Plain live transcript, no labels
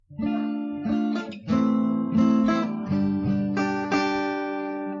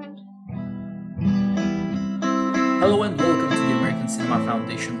Hello and welcome to the American Cinema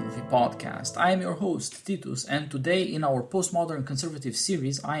Foundation Movie Podcast. I am your host, Titus, and today in our Postmodern Conservative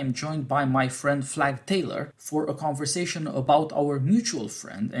series, I am joined by my friend Flag Taylor for a conversation about our mutual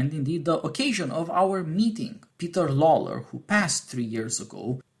friend and indeed the occasion of our meeting, Peter Lawlor, who passed 3 years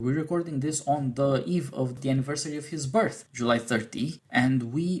ago. We're recording this on the eve of the anniversary of his birth, July 30,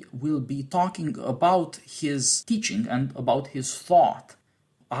 and we will be talking about his teaching and about his thought.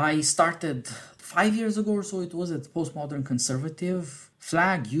 I started 5 years ago or so, it was at Postmodern Conservative.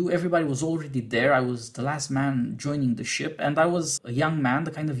 Flag, everybody was already there. I was the last man joining the ship, and I was a young man,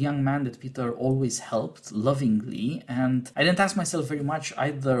 the kind of young man that Peter always helped lovingly, and I didn't ask myself very much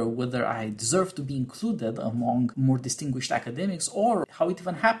either whether I deserved to be included among more distinguished academics or how it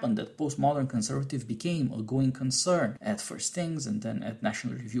even happened that Postmodern Conservative became a going concern at First Things and then at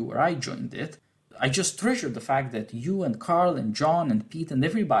National Review where I joined it. I just treasure the fact that you and Carl and John and Pete and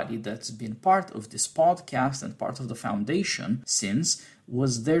everybody that's been part of this podcast and part of the foundation since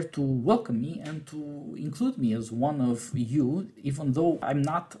was there to welcome me and to include me as one of you, even though I'm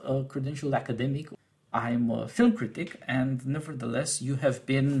not a credentialed academic. I'm a film critic, and nevertheless, you have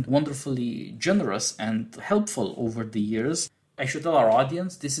been wonderfully generous and helpful over the years. I should tell our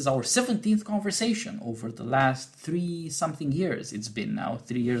audience, this is our 17th conversation over the last 3-something years. It's been now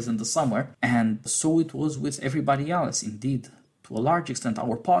 3 years in the summer. And so it was with everybody else. Indeed, to a large extent,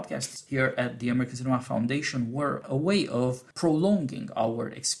 our podcasts here at the American Cinema Foundation were a way of prolonging our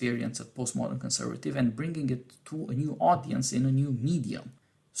experience at Postmodern Conservative and bringing it to a new audience in a new medium.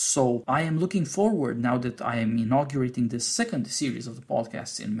 So I am looking forward, now that I am inaugurating this second series of the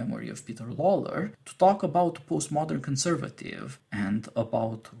podcasts in memory of Peter Lawlor, to talk about Postmodern Conservative and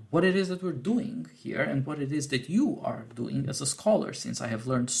about what it is that we're doing here and what it is that you are doing as a scholar, since I have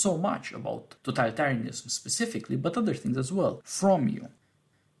learned so much about totalitarianism specifically, but other things as well, from you.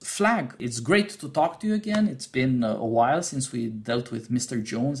 Flag, it's great to talk to you again. It's been a while since we dealt with Mr.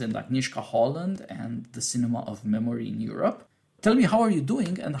 Jones and Agnieszka Holland and the cinema of memory in Europe. Tell me, how are you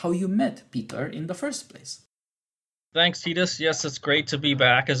doing and how you met Peter in the first place? Thanks, Titus. Yes, it's great to be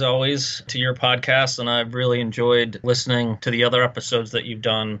back, as always, to your podcast, and I've really enjoyed listening to the other episodes that you've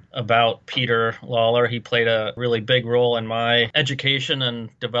done about Peter Lawlor. He played a really big role in my education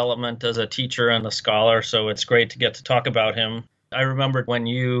and development as a teacher and a scholar, so it's great to get to talk about him. I remembered when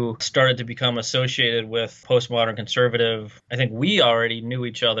you started to become associated with Postmodern Conservative, I think we already knew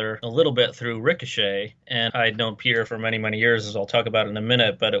each other a little bit through Ricochet, and I'd known Peter for many, many years, as I'll talk about in a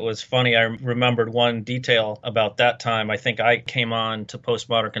minute, but it was funny. I remembered one detail about that time. I think I came on to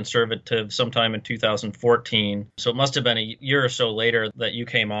Postmodern Conservative sometime in 2014, so it must have been a year or so later that you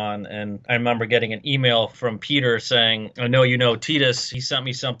came on, and I remember getting an email from Peter saying, I know you know Titus, he sent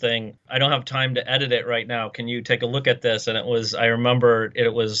me something, I don't have time to edit it right now, can you take a look at this? And I remember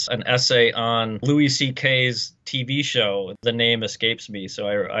it was an essay on Louis C.K.'s TV show. The name escapes me, so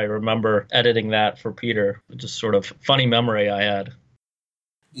I remember editing that for Peter. Just sort of funny memory I had.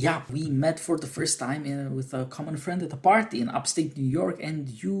 Yeah, we met for the first time with a common friend at a party in upstate New York, and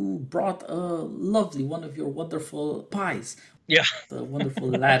you brought a lovely, one of your wonderful pies. Yeah. The wonderful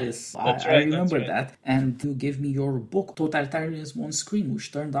lattice. I remember that. And you gave me your book, Totalitarianism on Screen,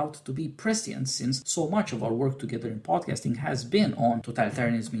 which turned out to be prescient, since so much of our work together in podcasting has been on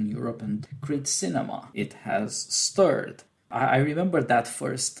totalitarianism in Europe and great cinema it has stirred. I remember that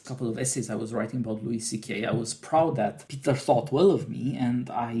first couple of essays I was writing about Louis C.K. I was proud that Peter thought well of me, and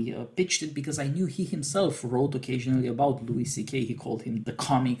I pitched it because I knew he himself wrote occasionally about Louis C.K. He called him the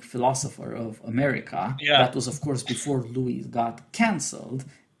comic philosopher of America. Yeah. That was, of course, before Louis got cancelled.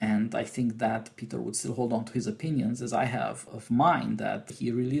 And I think that Peter would still hold on to his opinions, as I have of mine, that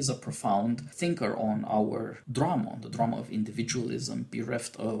he really is a profound thinker on our drama, on the drama of individualism,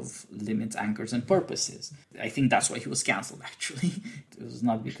 bereft of limits, anchors, and purposes. I think that's why he was cancelled, actually. It was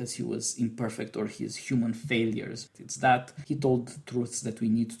not because he was imperfect or his human failures. It's that he told truths that we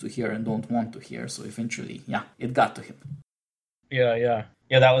need to hear and don't want to hear. So eventually, it got to him.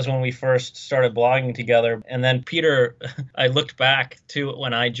 Yeah, that was when we first started blogging together. And then Peter, I looked back to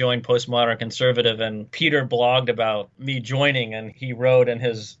when I joined Postmodern Conservative, and Peter blogged about me joining, and he wrote in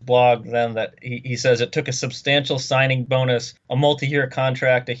his blog then that he says it took a substantial signing bonus, a multi-year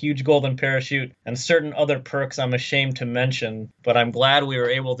contract, a huge golden parachute, and certain other perks I'm ashamed to mention, but I'm glad we were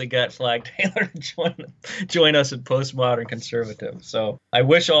able to get Flag Taylor to join us at Postmodern Conservative. So I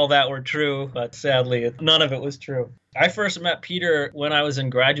wish all that were true, but sadly, none of it was true. I first met Peter when I was in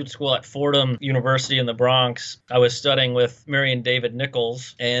graduate school at Fordham University in the Bronx. I was studying with Mary and David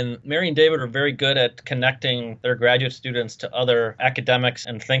Nichols, and Mary and David are very good at connecting their graduate students to other academics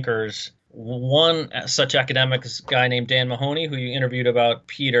and thinkers. One such academic is a guy named Dan Mahoney, who you interviewed about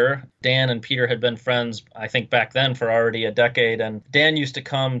Peter. Dan and Peter had been friends, I think, back then for already a decade. And Dan used to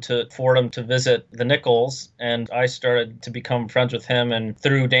come to Fordham to visit the Nichols, and I started to become friends with him. And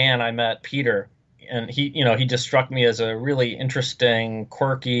through Dan, I met Peter. And he just struck me as a really interesting,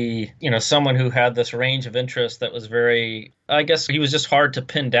 quirky, someone who had this range of interest that was very, I guess he was just hard to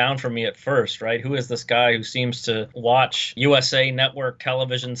pin down for me at first, right? Who is this guy who seems to watch USA Network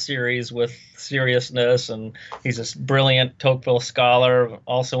television series with seriousness? And he's this brilliant Tocqueville scholar,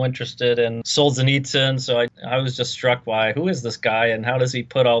 also interested in Solzhenitsyn. So I was just struck by who is this guy and how does he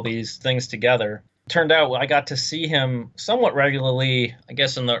put all these things together? Turned out I got to see him somewhat regularly, I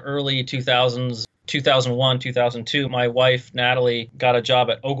guess in the early 2000s. 2001, 2002, my wife, Natalie, got a job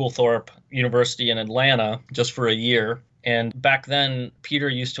at Oglethorpe University in Atlanta just for a year. And back then, Peter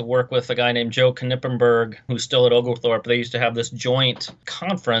used to work with a guy named Joe Knippenberg, who's still at Oglethorpe. They used to have this joint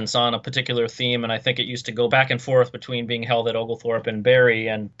conference on a particular theme, and I think it used to go back and forth between being held at Oglethorpe and Barry.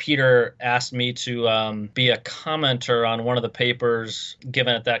 And Peter asked me to be a commenter on one of the papers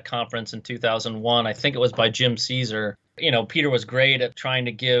given at that conference in 2001. I think it was by Jim Caesar. Peter was great at trying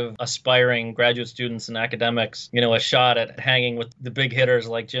to give aspiring graduate students and academics, a shot at hanging with the big hitters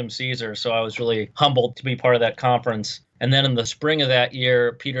like Jim Caesar. So I was really humbled to be part of that conference. And then in the spring of that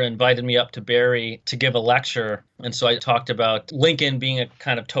year, Peter invited me up to Barry to give a lecture. And so I talked about Lincoln being a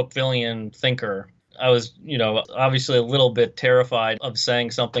kind of Tocquevillian thinker. I was, obviously a little bit terrified of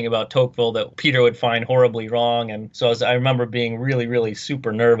saying something about Tocqueville that Peter would find horribly wrong. And so I remember being really, really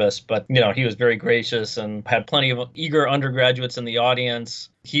super nervous. But, he was very gracious and had plenty of eager undergraduates in the audience.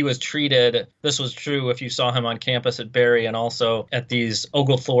 He was treated, this was true if you saw him on campus at Barry and also at these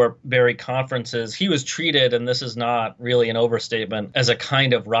Oglethorpe Barry conferences, he was treated, and this is not really an overstatement, as a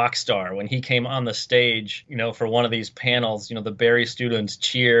kind of rock star. When he came on the stage, for one of these panels, the Barry students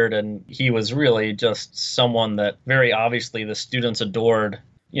cheered, and he was really just someone that very obviously the students adored.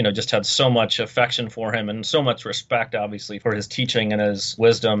 Just had so much affection for him and so much respect, obviously, for his teaching and his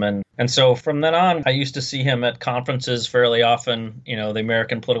wisdom. And so from then on, I used to see him at conferences fairly often, the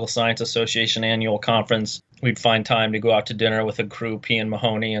American Political Science Association annual conference. We'd find time to go out to dinner with a group, he and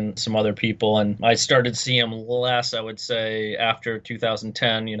Mahoney and some other people. And I started to see him less, I would say, after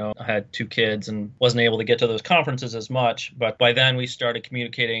 2010. I had 2 kids and wasn't able to get to those conferences as much. But by then we started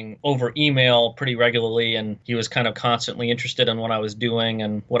communicating over email pretty regularly. And he was kind of constantly interested in what I was doing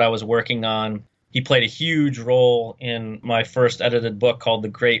and what I was working on. He played a huge role in my first edited book called The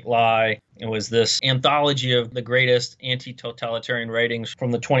Great Lie. It was this anthology of the greatest anti-totalitarian writings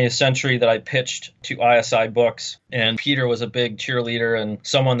from the 20th century that I pitched to ISI Books. And Peter was a big cheerleader and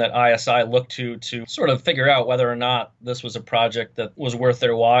someone that ISI looked to sort of figure out whether or not this was a project that was worth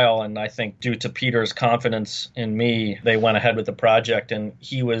their while. And I think due to Peter's confidence in me, they went ahead with the project. And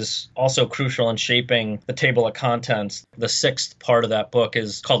he was also crucial in shaping the table of contents. The 6th part of that book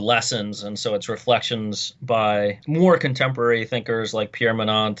is called Lessons. And so it's reflections by more contemporary thinkers like Pierre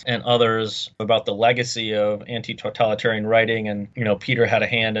Menant and others about the legacy of anti-totalitarian writing. And, Peter had a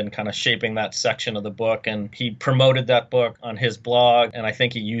hand in kind of shaping that section of the book. And he promoted that book on his blog. And I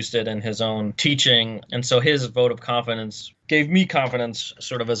think he used it in his own teaching. And so his vote of confidence gave me confidence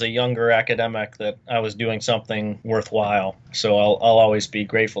sort of as a younger academic that I was doing something worthwhile. So I'll always be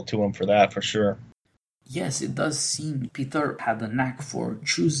grateful to him for that, for sure. Yes, it does seem Peter had a knack for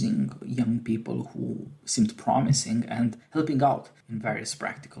choosing young people who seemed promising and helping out in various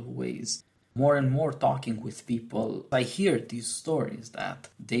practical ways. More and more talking with people, I hear these stories that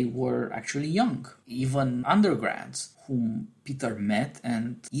they were actually young, even undergrads whom Peter met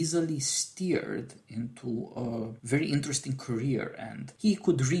and easily steered into a very interesting career, and he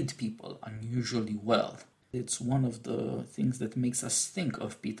could read people unusually well. It's one of the things that makes us think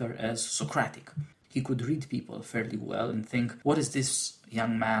of Peter as Socratic. He could read people fairly well and think, what is this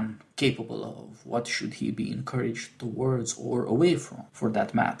young man capable of? What should he be encouraged towards or away from, for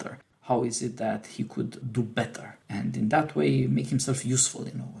that matter? How is it that he could do better? And in that way, make himself useful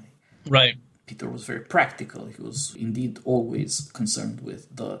in a way. Right. Peter was very practical. He was indeed always concerned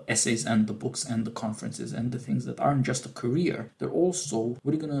with the essays and the books and the conferences and the things that aren't just a career. They're also,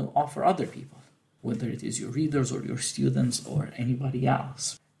 what are you going to offer other people? Whether it is your readers or your students or anybody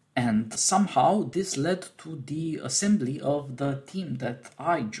else. And somehow this led to the assembly of the team that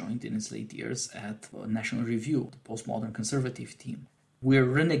I joined in its late years at National Review, the postmodern conservative team. We're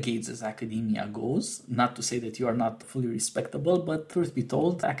renegades as academia goes. Not to say that you are not fully respectable, but truth be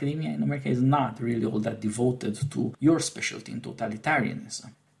told, academia in America is not really all that devoted to your specialty in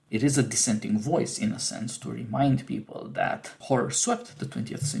totalitarianism. It is a dissenting voice, in a sense, to remind people that horror swept the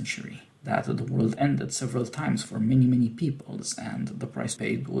 20th century. that the world ended several times for many, many peoples, and the price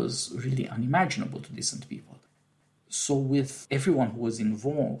paid was really unimaginable to decent people. So with everyone who was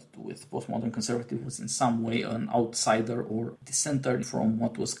involved with postmodern conservative was in some way an outsider or dissenter from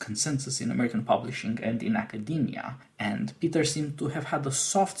what was consensus in American publishing and in academia. And Peter seemed to have had a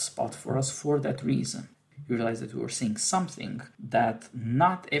soft spot for us for that reason. He realized that we were saying something that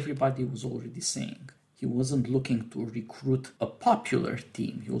not everybody was already saying. He wasn't looking to recruit a popular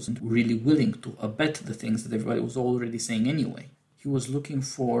team. He wasn't really willing to abet the things that everybody was already saying anyway. He was looking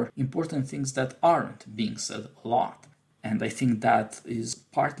for important things that aren't being said a lot. And I think that is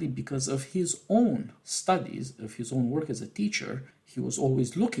partly because of his own studies, of his own work as a teacher. He was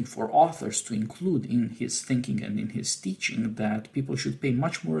always looking for authors to include in his thinking and in his teaching that people should pay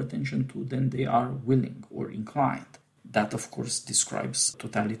much more attention to than they are willing or inclined. That, of course, describes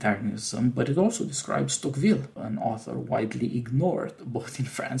totalitarianism, but it also describes Tocqueville, an author widely ignored both in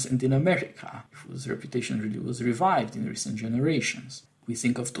France and in America, whose reputation really was revived in recent generations. We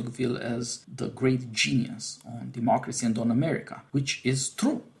think of Tocqueville as the great genius on democracy and on America, which is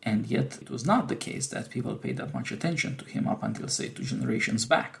true. And yet it was not the case that people paid that much attention to him up until, say, 2 generations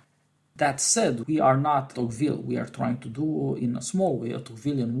back. That said, we are not Tocqueville. We are trying to do, in a small way, a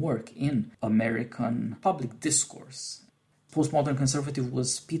Tocquevillian work in American public discourse. Postmodern conservative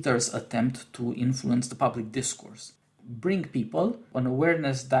was Peter's attempt to influence the public discourse. Bring people an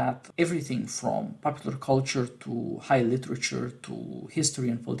awareness that everything from popular culture to high literature to history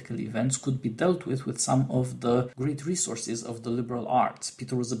and political events could be dealt with some of the great resources of the liberal arts.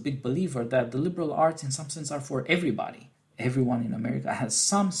 Peter was a big believer that the liberal arts in some sense are for everybody. Everyone in America has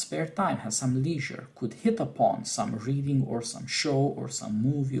some spare time, has some leisure, could hit upon some reading or some show or some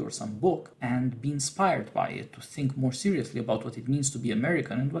movie or some book and be inspired by it to think more seriously about what it means to be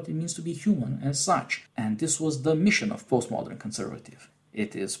American and what it means to be human as such. And this was the mission of postmodern conservative.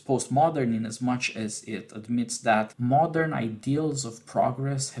 It is postmodern in as much as it admits that modern ideals of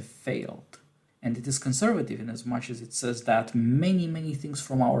progress have failed. And it is conservative in as much as it says that many, many things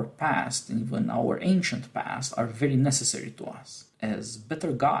from our past, and even our ancient past, are very necessary to us as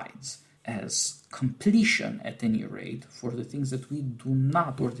better guides, as completion at any rate, for the things that we do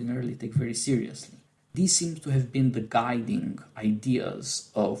not ordinarily take very seriously. These seem to have been the guiding ideas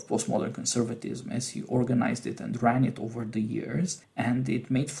of postmodern conservatism as he organized it and ran it over the years, and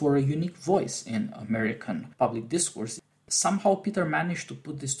it made for a unique voice in American public discourse. Somehow Peter managed to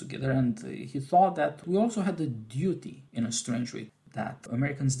put this together, and he thought that we also had a duty, in a strange way, that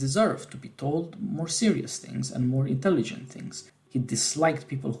Americans deserve to be told more serious things and more intelligent things. He disliked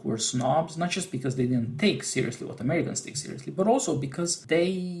people who were snobs, not just because they didn't take seriously what Americans take seriously, but also because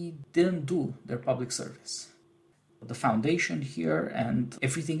they didn't do their public service. The foundation here and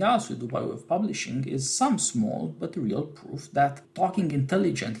everything else we do by way of publishing is some small but real proof that talking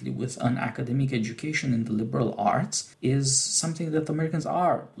intelligently with an academic education in the liberal arts is something that Americans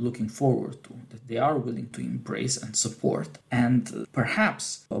are looking forward to, that they are willing to embrace and support, and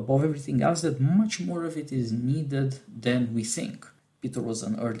perhaps, above everything else, that much more of it is needed than we think. Peter was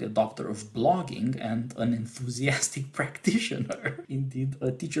an early adopter of blogging and an enthusiastic practitioner, indeed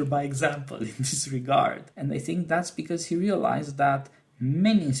a teacher by example in this regard. And I think that's because he realized that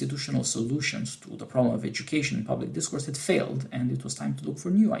many institutional solutions to the problem of education in public discourse had failed, and it was time to look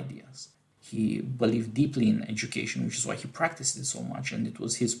for new ideas. He believed deeply in education, which is why he practiced it so much, and it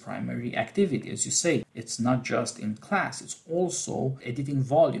was his primary activity. As you say, it's not just in class, it's also editing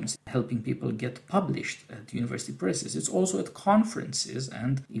volumes, helping people get published at university presses. It's also at conferences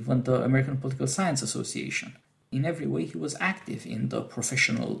and even the American Political Science Association. In every way, he was active in the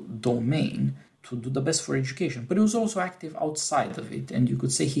professional domain to do the best for education, but he was also active outside of it, and you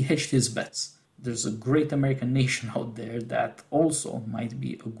could say he hedged his bets. There's a great American nation out there that also might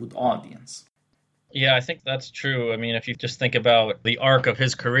be a good audience. Yeah, I think that's true. I mean, if you just think about the arc of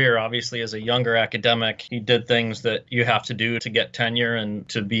his career, obviously as a younger academic, he did things that you have to do to get tenure and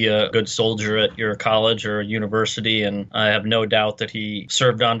to be a good soldier at your college or university. And I have no doubt that he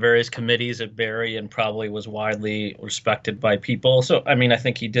served on various committees at Berry and probably was widely respected by people. So, I mean, I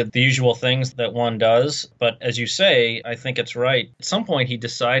think he did the usual things that one does. But as you say, I think it's right. At some point, he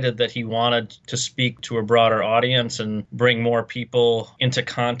decided that he wanted to speak to a broader audience and bring more people into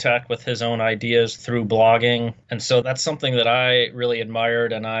contact with his own ideas through blogging. And so that's something that I really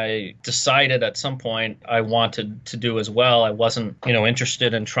admired, and I decided at some point I wanted to do as well. I wasn't,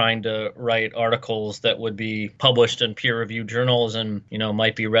 interested in trying to write articles that would be published in peer-reviewed journals and,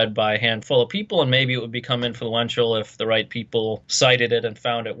 might be read by a handful of people, and maybe it would become influential if the right people cited it and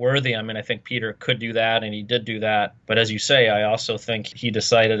found it worthy. I mean, I think Peter could do that, and he did do that. But as you say, I also think he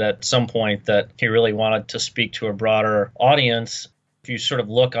decided at some point that he really wanted to speak to a broader audience. If you sort of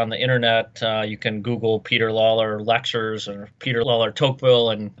look on the internet, you can Google Peter Lawler lectures or Peter Lawler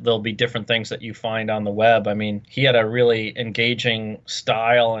Tocqueville, and there'll be different things that you find on the web. I mean, he had a really engaging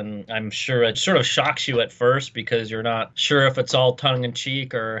style, and I'm sure it sort of shocks you at first because you're not sure if it's all tongue in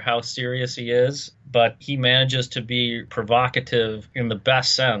cheek or how serious he is. But he manages to be provocative in the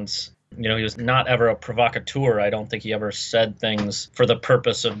best sense. He was not ever a provocateur. I don't think he ever said things for the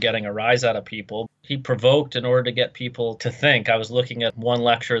purpose of getting a rise out of people. He provoked in order to get people to think. I was looking at one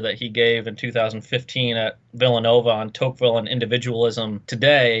lecture that he gave in 2015 at Villanova on Tocqueville and individualism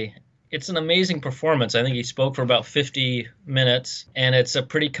today. It's an amazing performance. I think he spoke for about 50 minutes, and it's a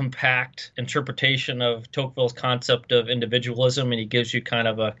pretty compact interpretation of Tocqueville's concept of individualism, and he gives you kind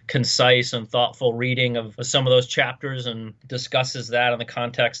of a concise and thoughtful reading of some of those chapters and discusses that in the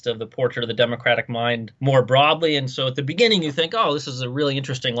context of the Portrait of the Democratic Mind more broadly. And so at the beginning, you think, oh, this is a really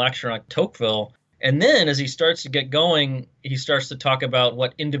interesting lecture on Tocqueville. And then as he starts to get going, he starts to talk about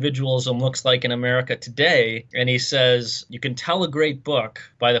what individualism looks like in America today. And he says, you can tell a great book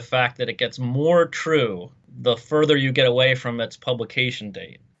by the fact that it gets more true the further you get away from its publication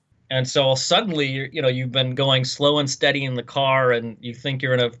date. And so suddenly, you've been going slow and steady in the car and you think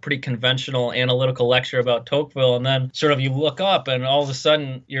you're in a pretty conventional analytical lecture about Tocqueville. And then sort of you look up and all of a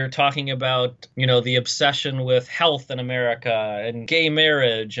sudden you're talking about, the obsession with health in America and gay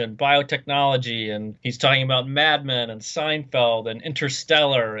marriage and biotechnology. And he's talking about Mad Men and Seinfeld and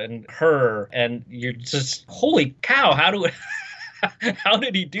Interstellar and Her. And you're just, holy cow, how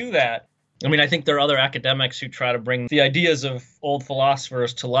did he do that? I mean, I think there are other academics who try to bring the ideas of old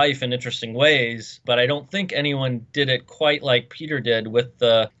philosophers to life in interesting ways, but I don't think anyone did it quite like Peter did with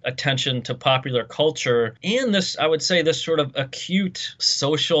the attention to popular culture and this, I would say, this sort of acute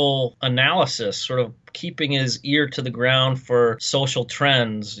social analysis, sort of keeping his ear to the ground for social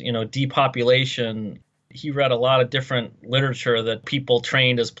trends, depopulation. He read a lot of different literature that people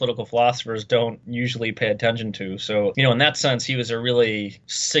trained as political philosophers don't usually pay attention to. So, in that sense, he was a really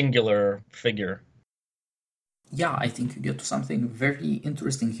singular figure. Yeah, I think you get to something very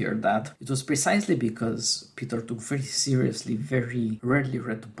interesting here, that it was precisely because Peter took very seriously very rarely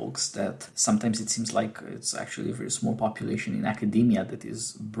read books that sometimes it seems like it's actually a very small population in academia that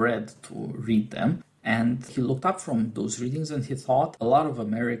is bred to read them. And he looked up from those readings and he thought a lot of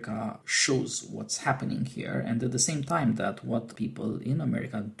America shows what's happening here. And at the same time that what people in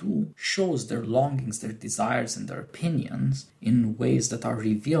America do shows their longings, their desires, and their opinions in ways that are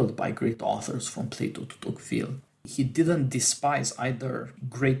revealed by great authors from Plato to Tocqueville. He didn't despise either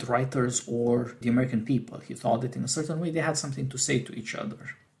great writers or the American people. He thought that in a certain way they had something to say to each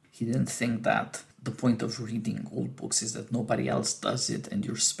other. He didn't think that the point of reading old books is that nobody else does it and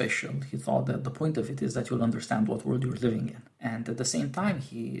you're special. He thought that the point of it is that you'll understand what world you're living in. And at the same time,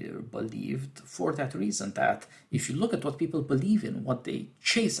 he believed for that reason that if you look at what people believe in, what they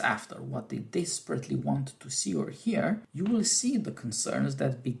chase after, what they desperately want to see or hear, you will see the concerns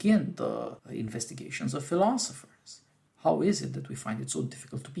that begin the investigations of philosophers. How is it that we find it so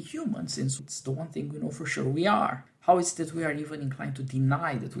difficult to be human, since it's the one thing we know for sure we are? How is it that we are even inclined to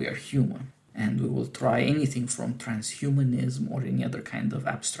deny that we are human? And we will try anything from transhumanism or any other kind of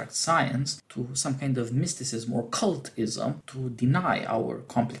abstract science to some kind of mysticism or cultism to deny our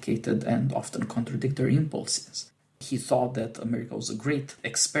complicated and often contradictory impulses. He thought that America was a great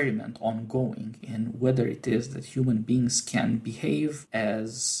experiment ongoing in whether it is that human beings can behave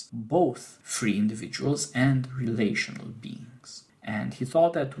as both free individuals and relational beings. And he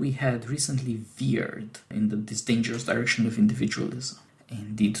thought that we had recently veered in this dangerous direction of individualism.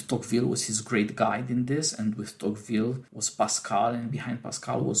 Indeed, Tocqueville was his great guide in this, and with Tocqueville was Pascal, and behind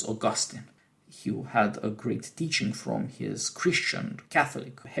Pascal was Augustine. He had a great teaching from his Christian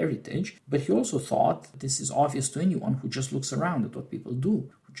Catholic heritage, but he also thought this is obvious to anyone who just looks around at what people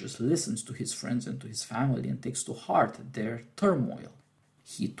do, who just listens to his friends and to his family and takes to heart their turmoil.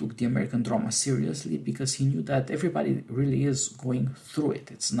 He took the American drama seriously because he knew that everybody really is going through it.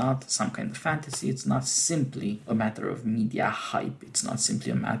 It's not some kind of fantasy. It's not simply a matter of media hype. It's not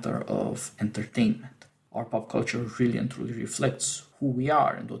simply a matter of entertainment. Our pop culture really and truly reflects who we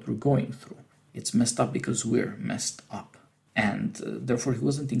are and what we're going through. It's messed up because we're messed up. And therefore, he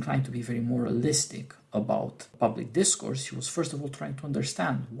wasn't inclined to be very moralistic about public discourse. He was first of all trying to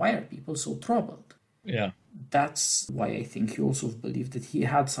understand, why are people so troubled? Yeah. That's why I think he also believed that he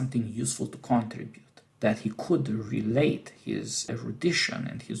had something useful to contribute, that he could relate his erudition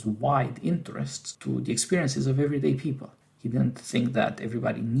and his wide interests to the experiences of everyday people. He didn't think that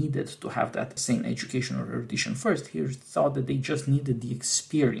everybody needed to have that same education or erudition first. He thought that they just needed the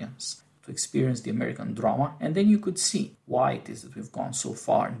experience to experience the American drama, and then you could see why it is that we've gone so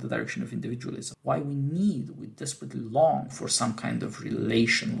far in the direction of individualism, why we desperately long for some kind of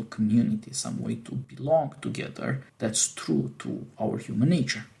relational community, some way to belong together that's true to our human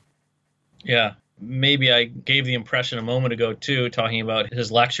nature. Yeah. Maybe I gave the impression a moment ago, too, talking about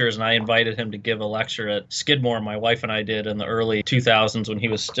his lectures, and I invited him to give a lecture at Skidmore, my wife and I did, in the early 2000s when he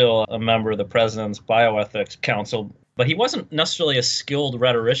was still a member of the President's Bioethics Council. But he wasn't necessarily a skilled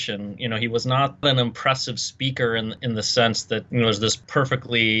rhetorician. He was not an impressive speaker in the sense that it was this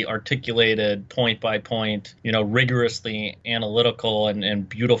perfectly articulated, point-by-point, rigorously analytical and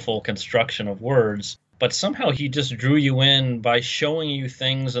beautiful construction of words. But somehow he just drew you in by showing you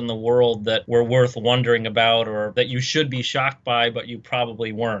things in the world that were worth wondering about or that you should be shocked by, but you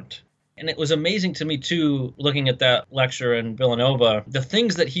probably weren't. And it was amazing to me, too, looking at that lecture in Villanova, the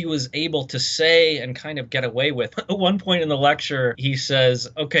things that he was able to say and kind of get away with. At one point in the lecture, he says,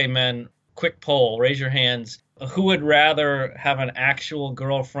 "Okay, men, quick poll, raise your hands. Who would rather have an actual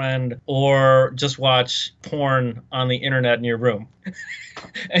girlfriend or just watch porn on the internet in your room?"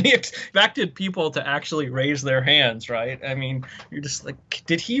 And he expected people to actually raise their hands, right? I mean, you're just like,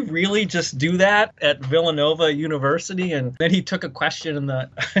 did he really just do that at Villanova University? And then he took a question in the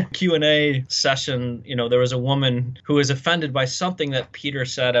Q&A session. There was a woman who was offended by something that Peter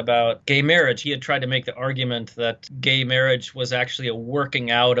said about gay marriage. He had tried to make the argument that gay marriage was actually a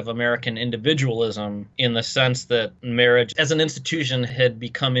working out of American individualism in the sense that marriage as an institution had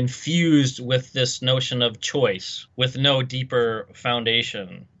become infused with this notion of choice with no deeper foundation.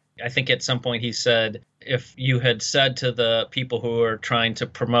 I think at some point he said, if you had said to the people who are trying to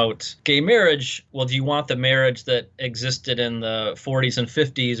promote gay marriage, well, do you want the marriage that existed in the 40s and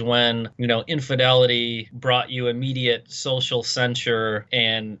 50s when, infidelity brought you immediate social censure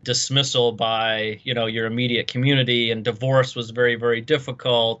and dismissal by, your immediate community, and divorce was very, very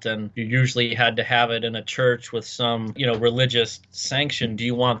difficult, and you usually had to have it in a church with some, religious sanction. Do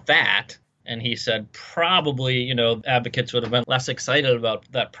you want that? And he said probably, advocates would have been less excited about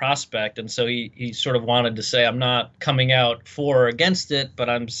that prospect. And so he sort of wanted to say, I'm not coming out for or against it, but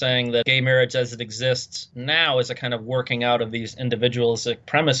I'm saying that gay marriage as it exists now is a kind of working out of these individualistic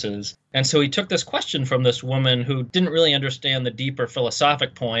premises. And so he took this question from this woman who didn't really understand the deeper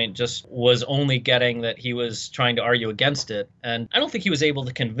philosophic point, just was only getting that he was trying to argue against it. And I don't think he was able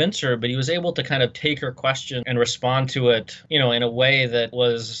to convince her, but he was able to kind of take her question and respond to it, in a way that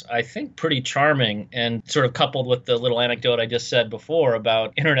was, I think, pretty charming, and sort of coupled with the little anecdote I just said before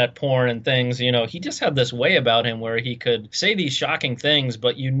about internet porn and things. He just had this way about him where he could say these shocking things,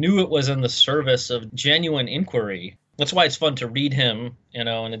 but you knew it was in the service of genuine inquiry. That's why it's fun to read him, in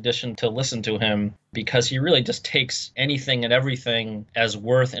addition to listen to him, because he really just takes anything and everything as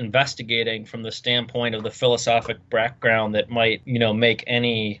worth investigating from the standpoint of the philosophic background that might, make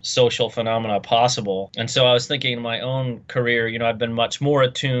any social phenomena possible. And so I was thinking in my own career, I've been much more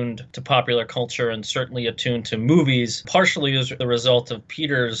attuned to popular culture and certainly attuned to movies, partially as the result of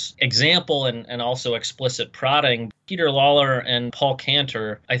Peter's example and also explicit prodding. Peter Lawler and Paul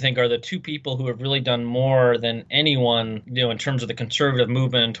Cantor, I think, are the two people who have really done more than anyone, in terms of the conservative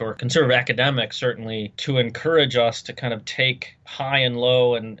movement or conservative academics, certainly, to encourage us to kind of take high and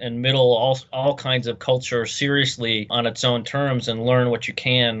low and middle, all kinds of culture seriously on its own terms and learn what you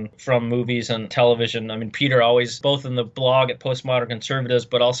can from movies and television. I mean, Peter always, both in the blog at Postmodern Conservatives,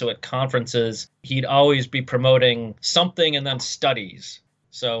 but also at conferences, he'd always be promoting something and then studies.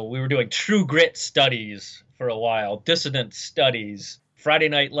 So we were doing true grit studies for a while, dissident studies, Friday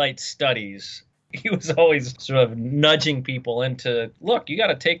Night Lights studies. He was always sort of nudging people into, look, you got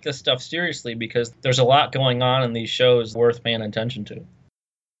to take this stuff seriously because there's a lot going on in these shows worth paying attention to.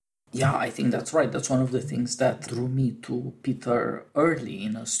 Yeah, I think that's right. That's one of the things that drew me to Peter early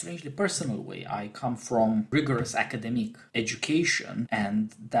in a strangely personal way. I come from rigorous academic education,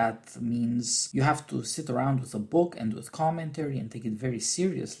 and that means you have to sit around with a book and with commentary and take it very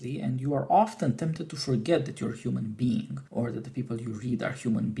seriously, and you are often tempted to forget that you're a human being or that the people you read are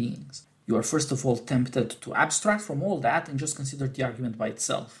human beings. You are first of all tempted to abstract from all that and just consider the argument by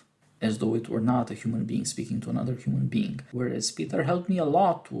itself, as though it were not a human being speaking to another human being. Whereas Peter helped me a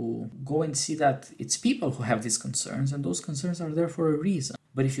lot to go and see that it's people who have these concerns, and those concerns are there for a reason.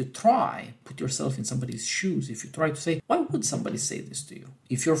 But if you put yourself in somebody's shoes, if you try to say, why would somebody say this to you?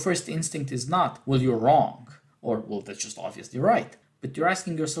 If your first instinct is not, well, you're wrong, or, well, that's just obviously right, but you're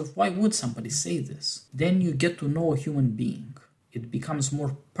asking yourself, why would somebody say this? Then you get to know a human being. It becomes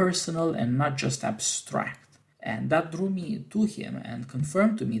more personal and not just abstract. And that drew me to him and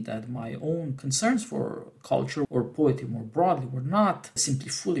confirmed to me that my own concerns for culture or poetry more broadly were not simply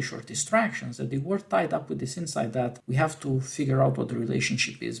foolish or distractions, that they were tied up with this insight that we have to figure out what the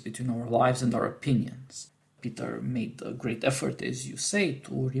relationship is between our lives and our opinions. Peter made a great effort, as you say,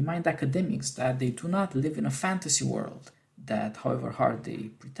 to remind academics that they do not live in a fantasy world, that however hard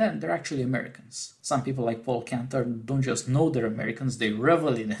they pretend, they're actually Americans. Some people like Paul Cantor don't just know they're Americans, they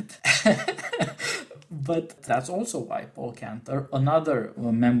revel in it. But that's also why Paul Cantor, another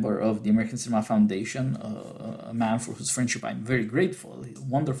member of the American Cinema Foundation, a man for whose friendship I'm very grateful, he's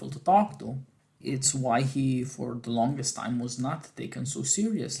wonderful to talk to, it's why he, for the longest time, was not taken so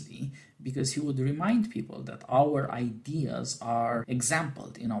seriously, because he would remind people that our ideas are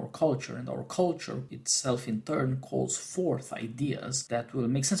exampled in our culture, and our culture itself in turn calls forth ideas that will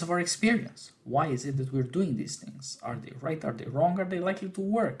make sense of our experience. Why is it that we're doing these things? Are they right? Are they wrong? Are they likely to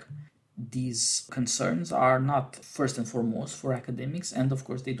work? These concerns are not first and foremost for academics, and of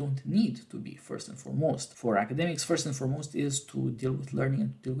course they don't need to be first and foremost for academics. First and foremost is to deal with learning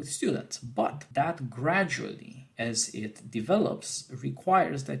and to deal with students. But that gradually, as it develops,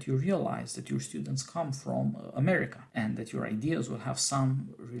 requires that you realize that your students come from America and that your ideas will have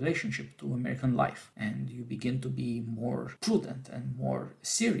some relationship to American life, and you begin to be more prudent and more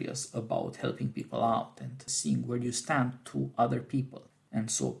serious about helping people out and seeing where you stand to other people. And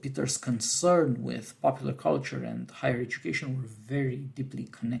so Peter's concern with popular culture and higher education were very deeply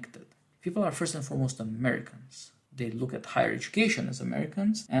connected. People are first and foremost Americans. They look at higher education as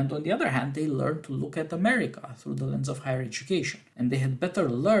Americans, and on the other hand, they learn to look at America through the lens of higher education. And they had better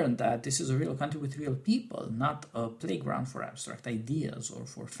learn that this is a real country with real people, not a playground for abstract ideas or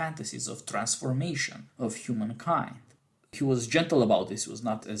for fantasies of transformation of humankind. He was gentle about this. He was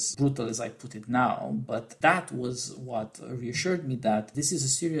not as brutal as I put it now, but that was what reassured me that this is a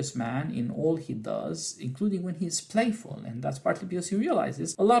serious man in all he does, including when he's playful. And that's partly because he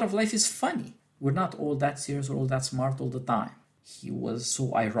realizes a lot of life is funny. We're not all that serious or all that smart all the time. He was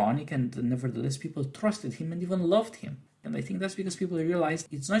so ironic, and nevertheless people trusted him and even loved him. And I think that's because people realized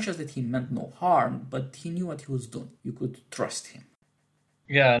it's not just that he meant no harm, but he knew what he was doing. You could trust him.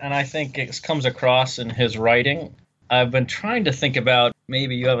 Yeah, and I think it comes across in his writing. I've been trying to think about,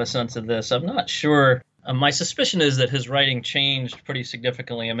 maybe you have a sense of this. I'm not sure. My suspicion is that his writing changed pretty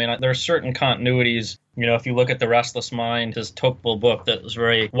significantly. I mean, there are certain continuities. You know, if you look at The Restless Mind, his Tocqueville book that was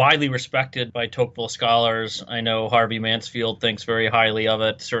very widely respected by Tocqueville scholars. I know Harvey Mansfield thinks very highly of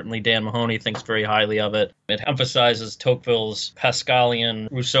it. Certainly Dan Mahoney thinks very highly of it. It emphasizes Tocqueville's Pascalian,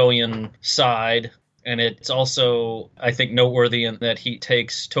 Rousseauian side. And it's also, I think, noteworthy in that he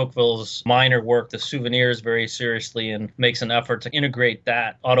takes Tocqueville's minor work, The Souvenirs, very seriously and makes an effort to integrate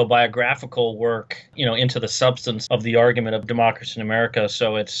that autobiographical work, into the substance of the argument of democracy in America.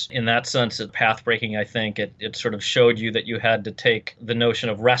 So it's, in that sense, it's path-breaking, I think. It sort of showed you that you had to take the notion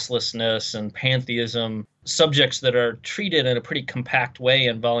of restlessness and pantheism, subjects that are treated in a pretty compact way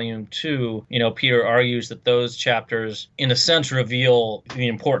in Volume 2. Peter argues that those chapters, in a sense, reveal the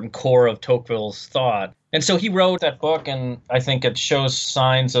important core of Tocqueville's thought. And so he wrote that book, and I think it shows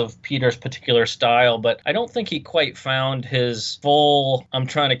signs of Peter's particular style, but I don't think he quite found his full, I'm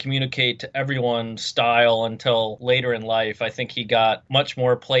trying to communicate to everyone style until later in life. I think he got much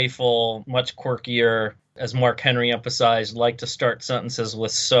more playful, much quirkier. As Mark Henry emphasized, like to start sentences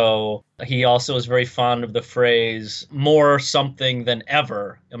with so. He also is very fond of the phrase, more something than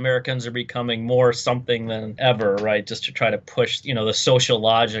ever. Americans are becoming more something than ever, right? Just to try to push, the social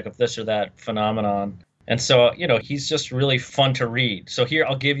logic of this or that phenomenon. And so, he's just really fun to read. So here,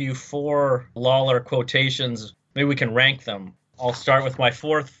 I'll give you 4 Lawler quotations. Maybe we can rank them. I'll start with my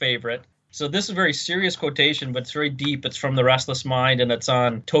 4th favorite. So this is a very serious quotation, but it's very deep. It's from The Restless Mind, and it's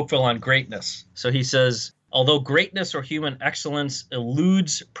on Tocqueville on greatness. So he says, although greatness or human excellence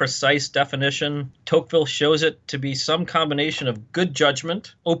eludes precise definition, Tocqueville shows it to be some combination of good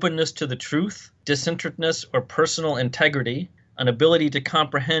judgment, openness to the truth, disinterestedness or personal integrity, an ability to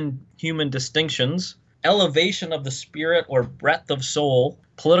comprehend human distinctions, elevation of the spirit or breadth of soul,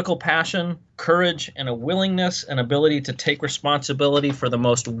 political passion, courage, and a willingness and ability to take responsibility for the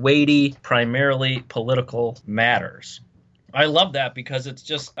most weighty, primarily political matters. I love that because it's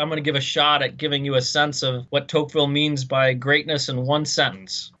just, I'm going to give a shot at giving you a sense of what Tocqueville means by greatness in one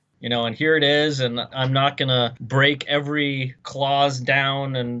sentence. And here it is, and I'm not going to break every clause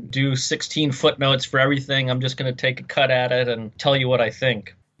down and do 16 footnotes for everything. I'm just going to take a cut at it and tell you what I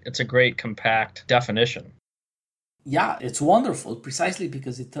think. It's a great, compact definition. Yeah, it's wonderful, precisely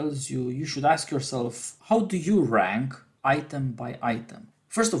because it tells you should ask yourself, how do you rank item by item?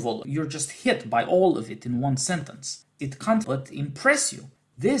 First of all, you're just hit by all of it in one sentence. It can't but impress you.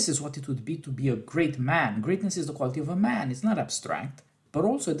 This is what it would be to be a great man. Greatness is the quality of a man. It's not abstract. But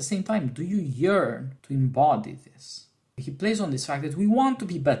also at the same time, do you yearn to embody this? He plays on this fact that we want to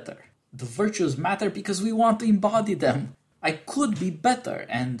be better. The virtues matter because we want to embody them. I could be better,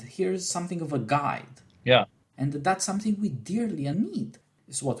 and here's something of a guide. Yeah. And that's something we dearly need.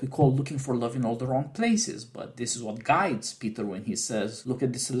 It's what we call looking for love in all the wrong places. But this is what guides Peter when he says, look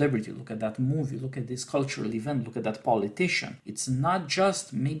at this celebrity, look at that movie, look at this cultural event, look at that politician. It's not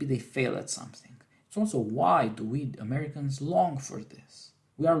just maybe they fail at something. It's also why do we Americans long for this?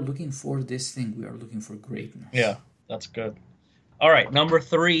 We are looking for this thing. We are looking for greatness. Yeah, that's good. All right, number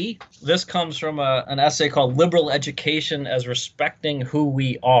 3. This comes from an essay called Liberal Education as Respecting Who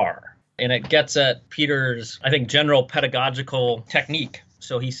We Are. And it gets at Peter's, I think, general pedagogical technique.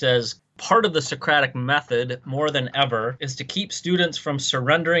 So he says, part of the Socratic method, more than ever, is to keep students from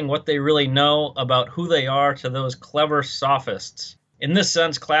surrendering what they really know about who they are to those clever sophists. In this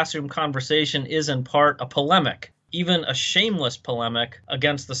sense, classroom conversation is in part a polemic, even a shameless polemic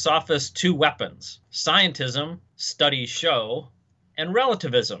against the sophist's 2 weapons, scientism, studies show, and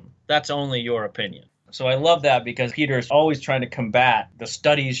relativism, that's only your opinion. So I love that because Peter's always trying to combat the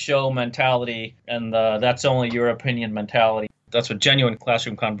studies show mentality and the that's only your opinion mentality. That's what genuine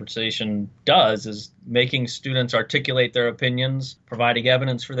classroom conversation does, is making students articulate their opinions, providing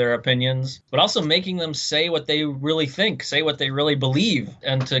evidence for their opinions, but also making them say what they really think, say what they really believe,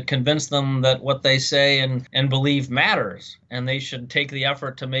 and to convince them that what they say and believe matters. And they should take the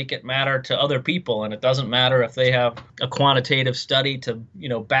effort to make it matter to other people. And it doesn't matter if they have a quantitative study to,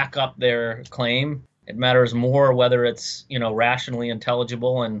 back up their claim. It matters more whether it's, rationally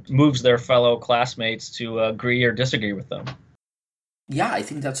intelligible and moves their fellow classmates to agree or disagree with them. Yeah, I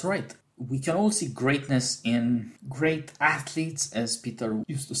think that's right. We can all see greatness in great athletes, as Peter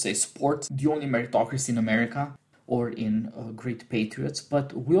used to say, sports, the only meritocracy in America, or in great patriots.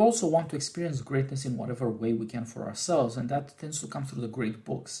 But we also want to experience greatness in whatever way we can for ourselves, and that tends to come through the great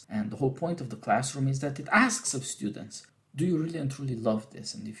books. And the whole point of the classroom is that it asks of students, do you really and truly love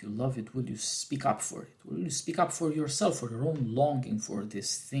this? And if you love it, will you speak up for it? Will you speak up for yourself, for your own longing for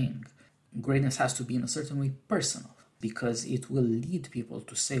this thing? Greatness has to be in a certain way personal, because it will lead people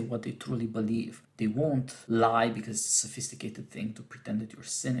to say what they truly believe. They won't lie because it's a sophisticated thing to pretend that you're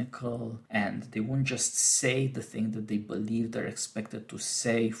cynical, and they won't just say the thing that they believe they're expected to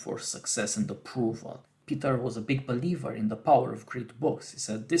say for success and approval. Peter was a big believer in the power of great books. He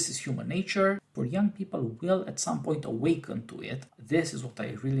said, this is human nature, for young people will at some point awaken to it. This is what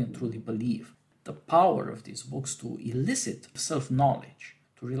I really and truly believe. The power of these books to elicit self-knowledge,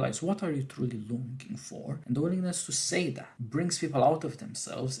 to realize what are you truly longing for, and the willingness to say that brings people out of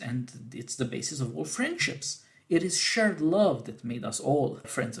themselves, and it's the basis of all friendships. It is shared love that made us all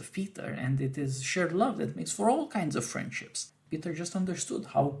friends of Peter, and it is shared love that makes for all kinds of friendships. Peter just understood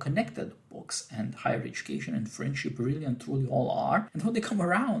how connected books and higher education and friendship really and truly all are, and how they come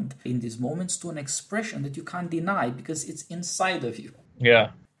around in these moments to an expression that you can't deny because it's inside of you.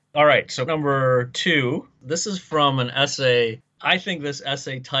 Yeah. All right, so number 2, this is from an essay. I think this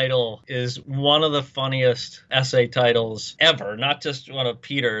essay title is one of the funniest essay titles ever, not just one of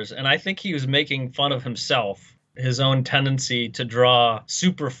Peter's. And I think he was making fun of himself, his own tendency to draw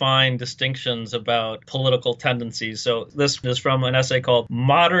superfine distinctions about political tendencies. So this is from an essay called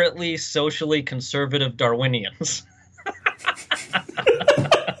Moderately Socially Conservative Darwinians.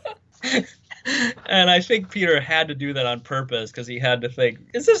 And I think Peter had to do that on purpose because he had to think,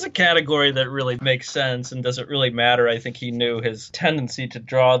 is this a category that really makes sense and does it really matter? I think he knew his tendency to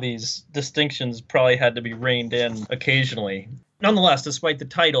draw these distinctions probably had to be reined in occasionally. Nonetheless, despite the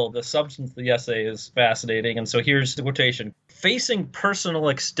title, the substance of the essay is fascinating. And so here's the quotation. Facing personal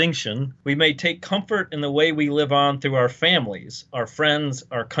extinction, we may take comfort in the way we live on through our families, our friends,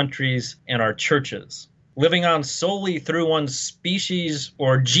 our countries, and our churches. Living on solely through one's species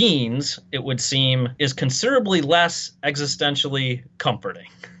or genes, it would seem, is considerably less existentially comforting.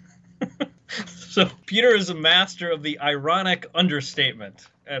 So Peter is a master of the ironic understatement,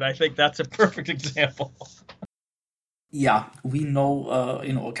 and I think that's a perfect example. Yeah, we know,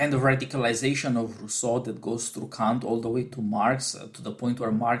 a kind of radicalization of Rousseau that goes through Kant all the way to Marx, to the point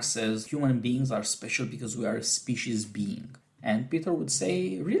where Marx says human beings are special because we are a species being. And Peter would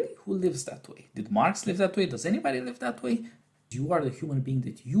say, really? Who lives that way? Did Marx live that way? Does anybody live that way? You are the human being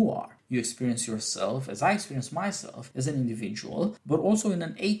that you are. You experience yourself, as I experience myself, as an individual, but also in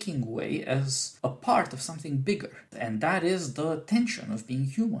an aching way as a part of something bigger. And that is the tension of being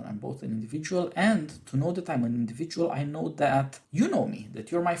human. I'm both an individual, and to know that I'm an individual, I know that you know me,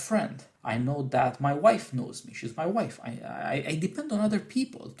 that you're my friend. I know that my wife knows me. She's my wife. I depend on other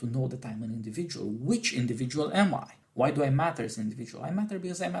people to know that I'm an individual. Which individual am I? Why do I matter as an individual? I matter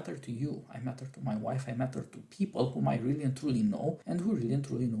because I matter to you. I matter to my wife. I matter to people whom I really and truly know and who really and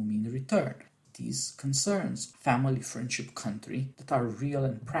truly know me in return. These concerns, family, friendship, country, that are real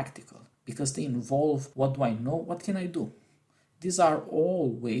and practical because they involve what do I know, what can I do? These are all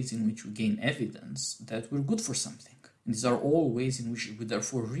ways in which we gain evidence that we're good for something. And these are all ways in which we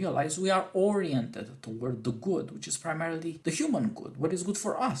therefore realize we are oriented toward the good, which is primarily the human good, what is good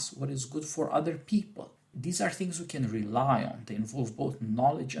for us, what is good for other people. These are things we can rely on. They involve both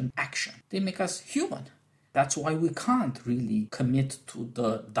knowledge and action. They make us human. That's why we can't really commit to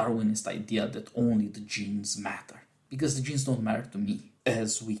the Darwinist idea that only the genes matter, because the genes don't matter to me.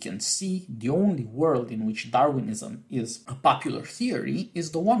 As we can see, the only world in which Darwinism is a popular theory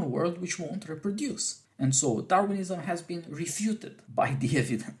is the one world which won't reproduce. And so Darwinism has been refuted by the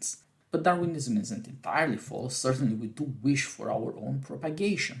evidence. But Darwinism isn't entirely false. Certainly we do wish for our own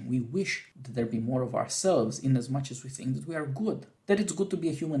propagation. We wish that there be more of ourselves in as much as we think that we are good. That it's good to be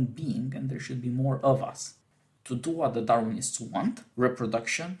a human being and there should be more of us. To do what the Darwinists want,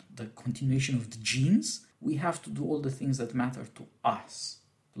 reproduction, the continuation of the genes, we have to do all the things that matter to us.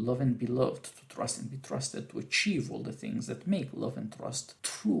 To love and be loved, to trust and be trusted, to achieve all the things that make love and trust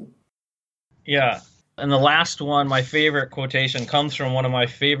true. Yeah. And the last one, my favorite quotation, comes from one of my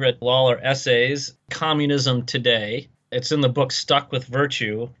favorite Lawler essays, Communism Today. It's in the book Stuck with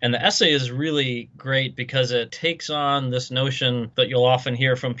Virtue. And the essay is really great because it takes on this notion that you'll often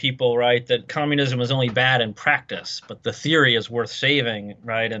hear from people, right, that communism is only bad in practice, but the theory is worth saving,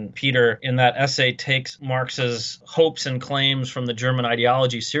 right? And Peter, in that essay, takes Marx's hopes and claims from the German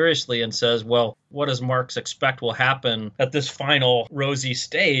ideology seriously and says, well, what does Marx expect will happen at this final rosy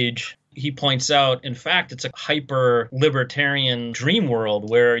stage? He points out, in fact, it's a hyper-libertarian dream world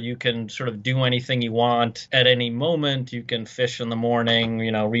where you can sort of do anything you want at any moment. You can fish in the morning,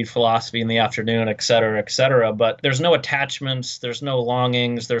 read philosophy in the afternoon, et cetera, but there's no attachments, there's no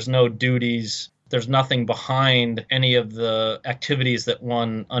longings, there's no duties. There's nothing behind any of the activities that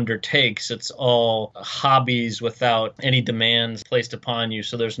one undertakes. It's all hobbies without any demands placed upon you.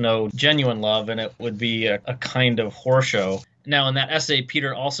 So there's no genuine love, and it would be a kind of horseshow. Now, in that essay,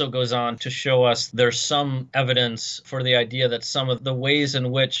 Peter also goes on to show us there's some evidence for the idea that some of the ways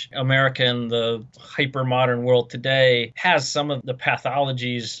in which America and the hyper-modern world today has some of the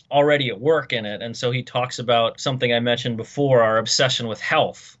pathologies already at work in it. And so he talks about something I mentioned before, our obsession with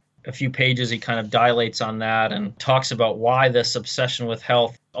health. A few pages, he kind of dilates on that and talks about why this obsession with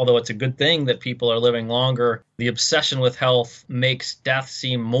health, although it's a good thing that people are living longer, the obsession with health makes death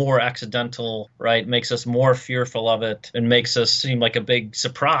seem more accidental, right? Makes us more fearful of it and makes us seem like a big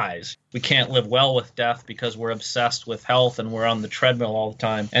surprise. We can't live well with death because we're obsessed with health and we're on the treadmill all the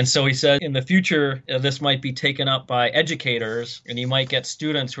time. And so he said in the future, this might be taken up by educators, and you might get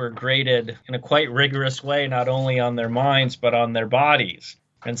students who are graded in a quite rigorous way, not only on their minds, but on their bodies.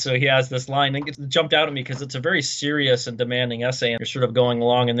 And so he has this line, and it jumped out at me because it's a very serious and demanding essay, and you're sort of going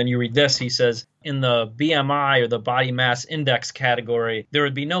along, and then you read this. He says, in the BMI, or the body mass index category, there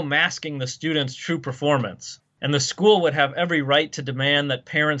would be no masking the student's true performance. And the school would have every right to demand that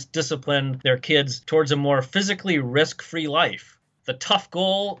parents discipline their kids towards a more physically risk-free life. The tough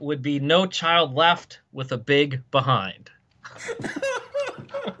goal would be no child left with a big behind.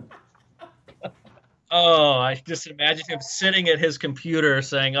 Oh, I just imagine him sitting at his computer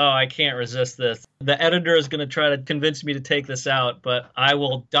saying, I can't resist this. The editor is going to try to convince me to take this out, but I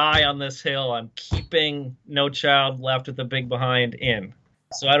will die on this hill. I'm keeping no child left with a big behind in.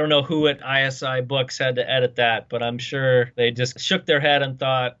 So I don't know who at ISI Books had to edit that, but I'm sure they just shook their head and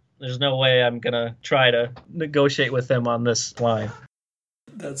thought, there's no way I'm going to try to negotiate with them on this line.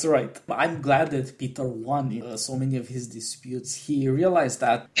 That's right. I'm glad that Peter won so many of his disputes. He realized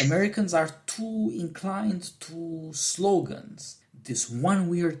that Americans are too inclined to slogans. This one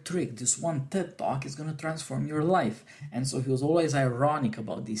weird trick, this one TED Talk is going to transform your life. And so he was always ironic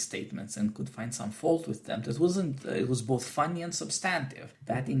about these statements and could find some fault with them. It was both funny and substantive.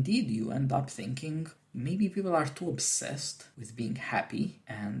 That indeed you end up thinking, maybe people are too obsessed with being happy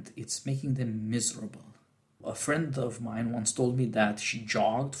and it's making them miserable. A friend of mine once told me that she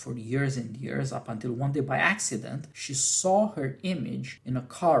jogged for years and years up until one day by accident she saw her image in a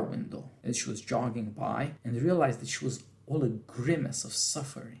car window as she was jogging by and realized that she was all a grimace of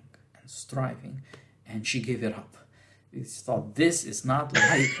suffering and striving, and she gave it up. She thought, this is not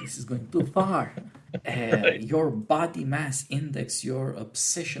life, this is going too far. Your body mass index, your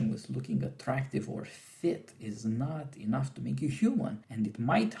obsession with looking attractive or fit is not enough to make you human, and it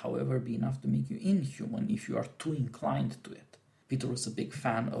might, however, be enough to make you inhuman if you are too inclined to it. Peter was a big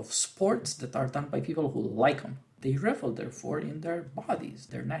fan of sports that are done by people who like them. They revel, therefore, in their bodies,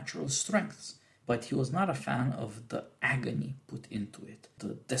 their natural strengths. but he was not a fan of the agony put into it,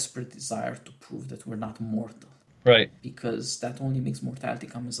 the desperate desire to prove that we're not mortal. Right. Because that only makes mortality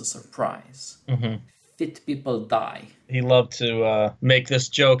come as a surprise. Mm-hmm. Fit people die. He loved to make this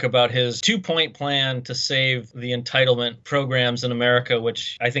joke about his 2-point plan to save the entitlement programs in America,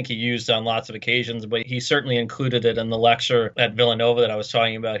 which I think he used on lots of occasions, but he certainly included it in the lecture at Villanova that I was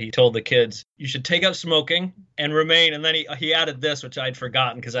talking about. He told the kids, you should take up smoking and remain. And then he added this, which I'd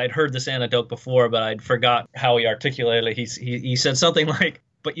forgotten because I'd heard this anecdote before, but I'd forgot how he articulated it. He said something like,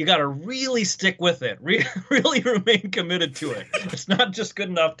 but you got to really stick with it, really remain committed to it. It's not just good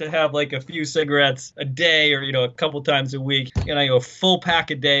enough to have like a few cigarettes a day or, a couple times a week, a full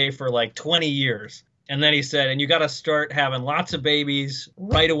pack a day for like 20 years. And then he said, and you got to start having lots of babies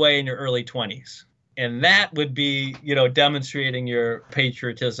right away in your early 20s. And that would be, demonstrating your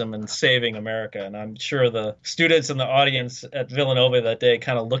patriotism and saving America. And I'm sure the students in the audience at Villanova that day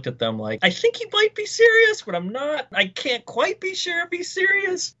kind of looked at them like, I think he might be serious, but I can't quite be sure if he's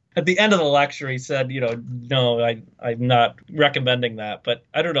serious. At the end of the lecture, he said, no, I'm not recommending that. But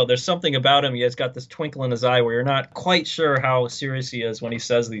I don't know, there's something about him. He has got this twinkle in his eye where you're not quite sure how serious he is when he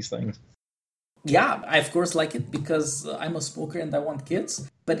says these things. Yeah, I of course like it because I'm a smoker and I want kids.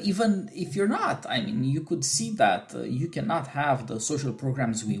 But even if you're not, you could see that you cannot have the social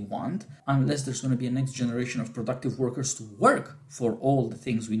programs we want unless there's going to be a next generation of productive workers to work for all the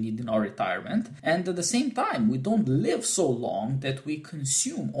things we need in our retirement. And at the same time, we don't live so long that we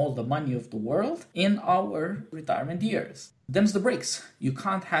consume all the money of the world in our retirement years. Them's the breaks. You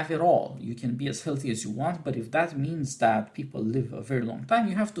can't have it all. You can be as healthy as you want, but if that means that people live a very long time,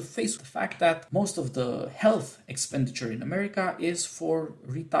 you have to face the fact that most of the health expenditure in America is for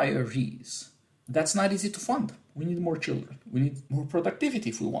retirees. That's not easy to fund. We need more children. We need more productivity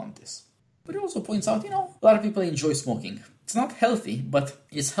if we want this. But it also points out, a lot of people enjoy smoking. It's not healthy, but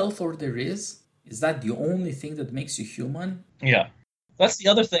is health all there is? Is that the only thing that makes you human? Yeah. That's the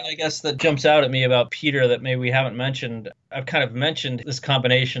other thing, I guess, that jumps out at me about Peter that maybe we haven't mentioned. I've kind of mentioned this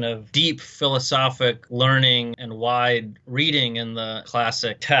combination of deep philosophic learning and wide reading in the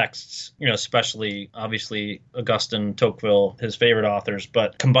classic texts, especially, obviously, Augustine, Tocqueville, his favorite authors,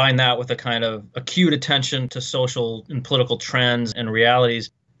 but combine that with a kind of acute attention to social and political trends and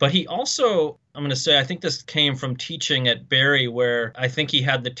realities. But he also, I'm going to say, I think this came from teaching at Berry, where I think he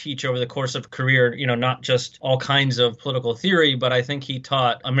had to teach over the course of a career, not just all kinds of political theory, but I think he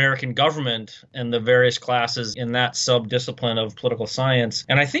taught American government and the various classes in that sub-discipline of political science.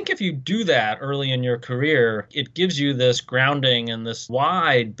 And I think if you do that early in your career, it gives you this grounding and this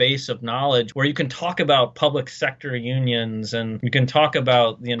wide base of knowledge where you can talk about public sector unions and you can talk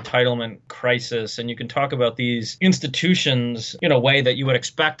about the entitlement crisis and you can talk about these institutions in a way that you would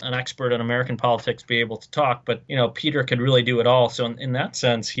expect an expert in American politics be able to talk. But, Peter could really do it all. So in that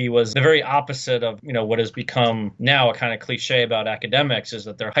sense, he was the very opposite of, what has become now a kind of cliche about academics is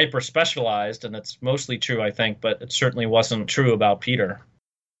that they're hyper specialized. And it's mostly true, I think, but it certainly wasn't true about Peter.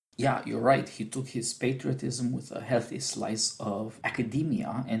 Yeah, you're right. He took his patriotism with a healthy slice of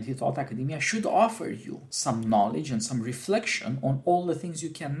academia, and he thought academia should offer you some knowledge and some reflection on all the things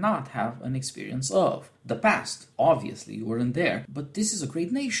you cannot have an experience of. The past, obviously, you weren't there, but this is a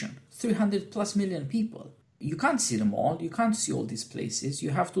great nation, 300 plus million people. You can't see them all, you can't see all these places,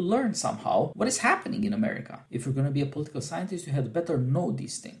 you have to learn somehow what is happening in America. If you're going to be a political scientist, you had better know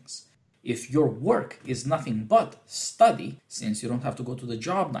these things. If your work is nothing but study, since you don't have to go to the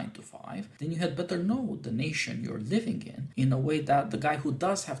job 9 to 5, then you had better know the nation you're living in a way that the guy who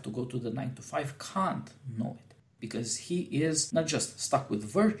does have to go to the 9 to 5 can't know it. Because he is not just stuck with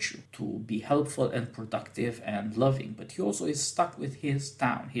virtue to be helpful and productive and loving, but he also is stuck with his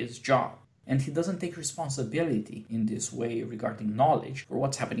town, his job. And he doesn't take responsibility in this way regarding knowledge for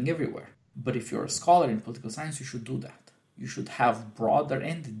what's happening everywhere. But if you're a scholar in political science, you should do that. You should have broader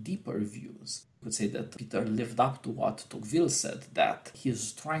and deeper views. You could say that Peter lived up to what Tocqueville said, that he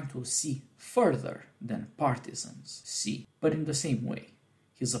is trying to see further than partisans see, but in the same way.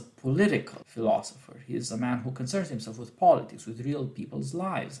 He's a political philosopher. He is a man who concerns himself with politics, with real people's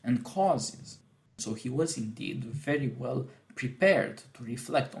lives and causes. So he was indeed very well prepared to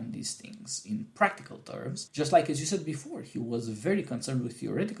reflect on these things in practical terms. Just like, as you said before, he was very concerned with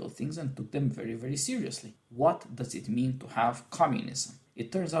theoretical things and took them very, very seriously. What does it mean to have communism?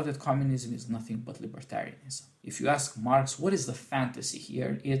 It turns out that communism is nothing but libertarianism. If you ask Marx, what is the fantasy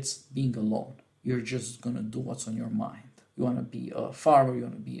here? It's being alone. You're just going to do what's on your mind. You want to be a farmer, you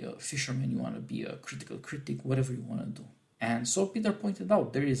want to be a fisherman, you want to be a critical critic, whatever you want to do. And so Peter pointed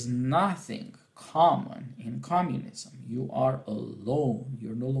out, there is nothing common in communism. You are alone.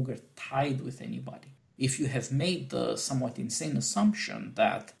 You're no longer tied with anybody. if you have made the somewhat insane assumption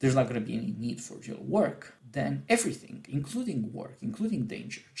that there's not going to be any need for real work, then everything, including work, including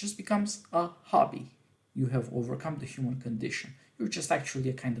danger, just becomes a hobby. You have overcome the human condition. You're just actually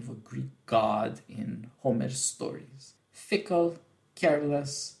a kind of a Greek god in Homer's stories. Fickle,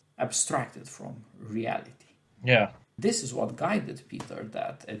 careless, abstracted from reality. Yeah. This is what guided Peter,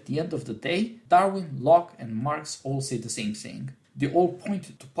 that at the end of the day, Darwin, Locke, and Marx all say the same thing. They all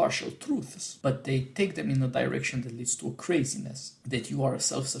point to partial truths, but they take them in a direction that leads to a craziness, that you are a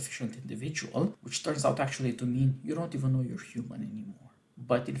self-sufficient individual, which turns out actually to mean you don't even know you're human anymore.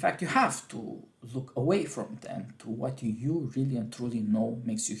 But in fact, you have to look away from them to what you really and truly know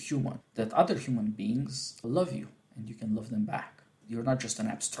makes you human, that other human beings love you, and you can love them back. You're not just an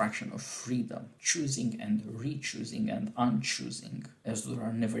abstraction of freedom, choosing and re-choosing and unchoosing, as there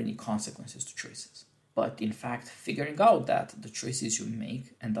are never any consequences to choices. But in fact, figuring out that the choices you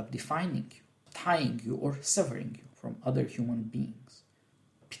make end up defining you, tying you or severing you from other human beings.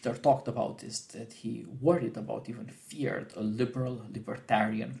 Peter talked about this, that he worried about, even feared, a liberal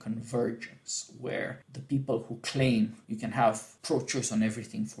libertarian convergence where the people who claim you can have pro-choice on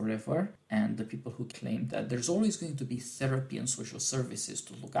everything forever and the people who claim that there's always going to be therapy and social services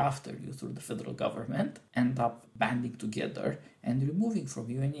to look after you through the federal government end up banding together and removing from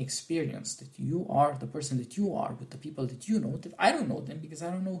you any experience that you are the person that you are with the people that you know, that I don't know them because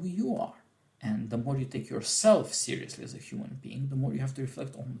I don't know who you are. And the more you take yourself seriously as a human being, the more you have to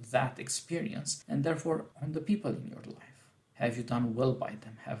reflect on that experience and therefore on the people in your life. Have you done well by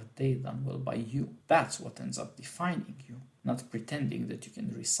them? Have they done well by you? That's what ends up defining you, not pretending that you can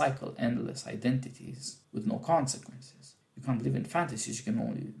recycle endless identities with no consequences. You can't live in fantasies, you can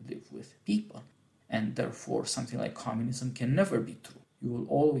only live with people. And therefore, something like communism can never be true. You will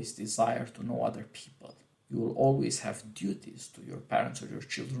always desire to know other people. You will always have duties to your parents or your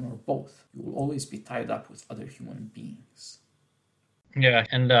children or both. You will always be tied up with other human beings. Yeah,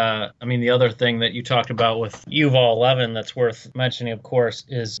 and the other thing that you talked about with Yuval Levin that's worth mentioning, of course,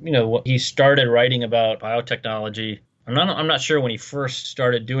 is, he started writing about biotechnology. I'm not sure when he first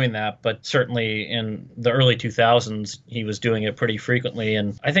started doing that, but certainly in the early 2000s, he was doing it pretty frequently.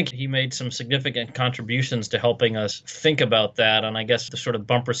 And I think he made some significant contributions to helping us think about that. And I guess the sort of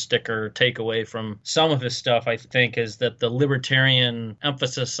bumper sticker takeaway from some of his stuff, I think, is that the libertarian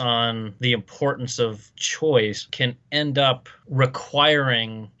emphasis on the importance of choice can end up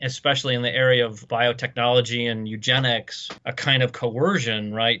requiring, especially in the area of biotechnology and eugenics, a kind of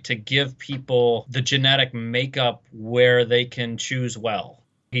coercion, right, to give people the genetic makeup where they can choose well.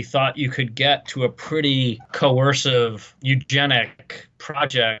 He thought you could get to a pretty coercive eugenic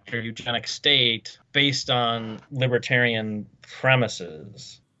project or eugenic state based on libertarian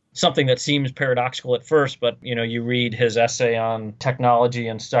premises. Something that seems paradoxical at first, but you read his essay on technology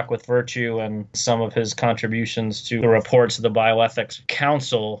and Stuck with Virtue and some of his contributions to the reports of the Bioethics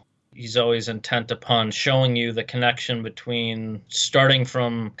Council. He's always intent upon showing you the connection between starting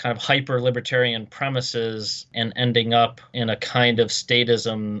from kind of hyper-libertarian premises and ending up in a kind of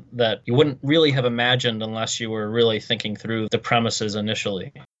statism that you wouldn't really have imagined unless you were really thinking through the premises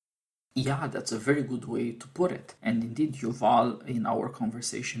initially. Yeah, that's a very good way to put it. And indeed, Yuval, in our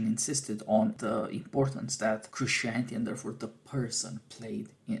conversation, insisted on the importance that Christianity and therefore the person played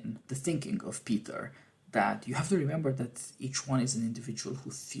in the thinking of Peter. That you have to remember that each one is an individual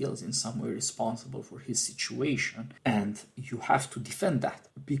who feels in some way responsible for his situation, and you have to defend that,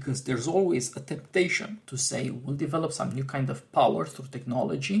 because there's always a temptation to say, we'll develop some new kind of power through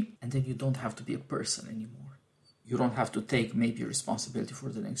technology, and then you don't have to be a person anymore. You don't have to take maybe responsibility for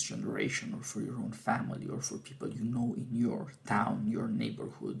the next generation or for your own family or for people you know in your town, your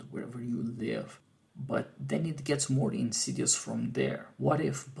neighborhood, wherever you live. But then it gets more insidious from there. What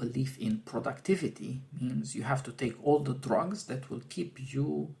if belief in productivity means you have to take all the drugs that will keep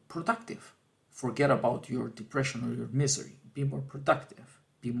you productive? Forget about your depression or your misery. Be more productive.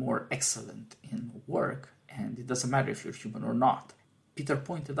 Be more excellent in work. And it doesn't matter if you're human or not. Peter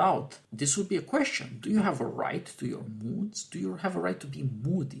pointed out, this would be a question. Do you have a right to your moods? Do you have a right to be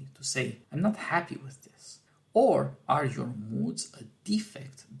moody, to say, I'm not happy with this? Or are your moods a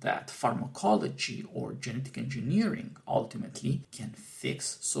defect that pharmacology or genetic engineering ultimately can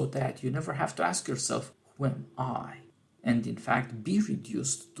fix so that you never have to ask yourself, who am I? And in fact, be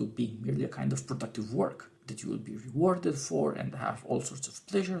reduced to being merely a kind of productive work that you will be rewarded for and have all sorts of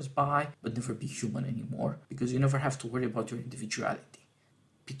pleasures by, but never be human anymore, because you never have to worry about your individuality.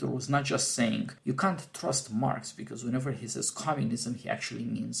 Peter was not just saying, you can't trust Marx, because whenever he says communism, he actually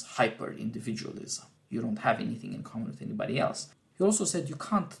means hyper-individualism. You don't have anything in common with anybody else. He He also said you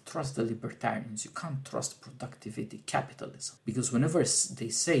can't trust the libertarians, you can't trust productivity capitalism, because whenever they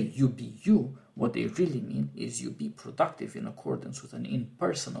say you be you, what they really mean is you be productive in accordance with an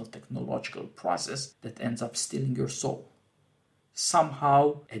impersonal technological process that ends up stealing your soul.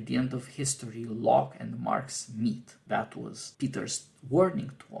 Somehow, at the end of history, Locke and Marx meet. That was Peter's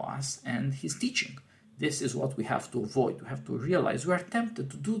warning to us and his teaching. This is what we have to avoid. We have to realize we are tempted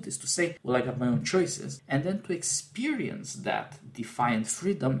to do this, to say, well, I got my own choices, and then to experience that defiant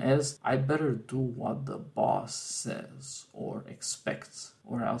freedom as I better do what the boss says or expects,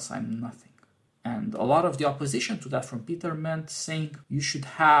 or else I'm nothing. And a lot of the opposition to that from Peter meant saying you should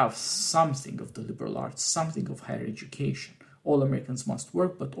have something of the liberal arts, something of higher education. All Americans must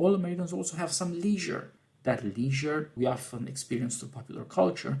work, but all Americans also have some leisure. That leisure we often experience through popular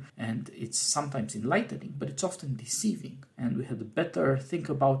culture, and it's sometimes enlightening, but it's often deceiving. And we had better think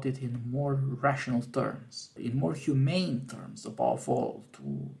about it in more rational terms, in more humane terms, above all,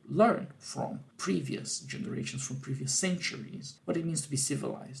 to learn from previous generations, from previous centuries, what it means to be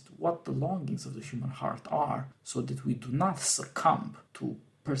civilized, what the longings of the human heart are, so that we do not succumb to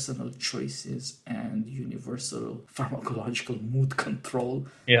personal choices and universal pharmacological mood control,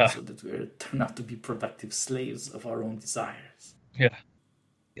 so that we turn out to be productive slaves of our own desires. Yeah.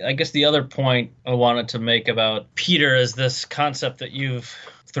 I guess the other point I wanted to make about Peter is this concept that you've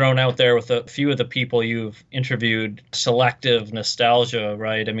thrown out there with a few of the people you've interviewed, selective nostalgia,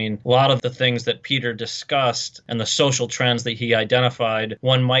 right? I mean, a lot of the things that Peter discussed and the social trends that he identified,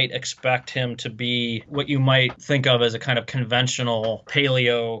 one might expect him to be what you might think of as a kind of conventional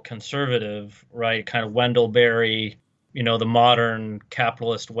paleo-conservative, right? Kind of Wendell Berry, the modern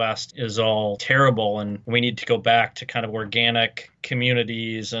capitalist West is all terrible and we need to go back to kind of organic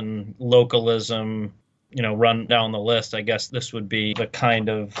communities and localism, run down the list. I guess this would be the kind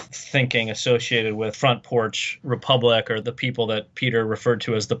of thinking associated with Front Porch Republic, or the people that Peter referred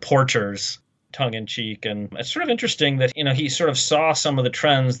to as the porchers, tongue-in-cheek. And it's sort of interesting that, he sort of saw some of the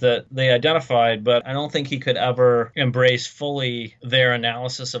trends that they identified, but I don't think he could ever embrace fully their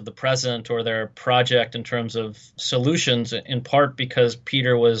analysis of the present or their project in terms of solutions, in part because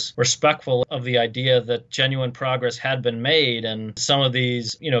Peter was respectful of the idea that genuine progress had been made. And some of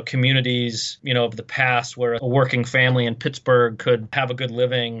these, communities, of the past where a working family in Pittsburgh could have a good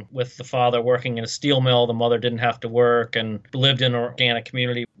living with the father working in a steel mill, the mother didn't have to work, and lived in an organic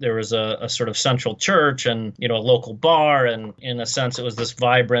community. There was a sort of central church and, a local bar. And in a sense, it was this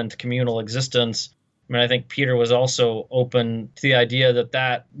vibrant communal existence. I mean, I think Peter was also open to the idea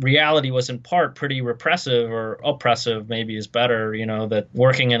that reality was in part pretty repressive, or oppressive maybe is better, that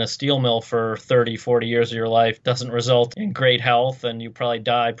working in a steel mill for 30, 40 years of your life doesn't result in great health and you probably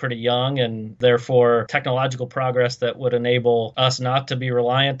die pretty young. And therefore, technological progress that would enable us not to be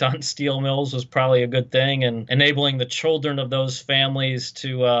reliant on steel mills was probably a good thing. And enabling the children of those families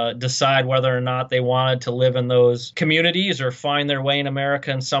to decide whether or not they wanted to live in those communities or find their way in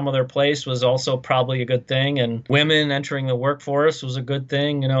America in some other place was also probably a good thing. And women entering the workforce was a good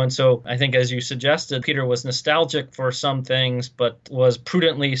thing, and so I think, as you suggested, Peter was nostalgic for some things, but was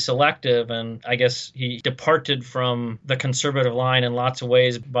prudently selective. And I guess he departed from the conservative line in lots of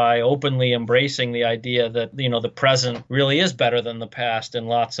ways by openly embracing the idea that, the present really is better than the past in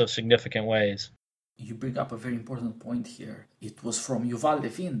lots of significant ways. You bring up a very important point here. It was from Yuval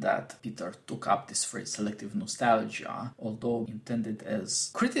Levin that Peter took up this phrase, selective nostalgia, although intended as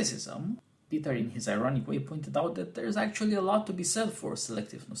criticism. Peter, in his ironic way, pointed out that there's actually a lot to be said for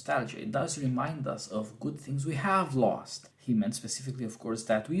selective nostalgia. It does remind us of good things we have lost. He meant specifically, of course,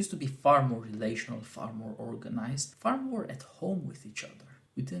 that we used to be far more relational, far more organized, far more at home with each other.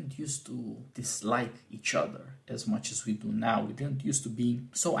 We didn't used to dislike each other as much as we do now. We didn't used to be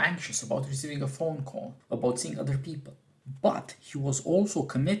so anxious about receiving a phone call, about seeing other people. But he was also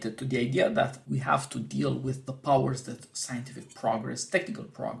committed to the idea that we have to deal with the powers that scientific progress, technical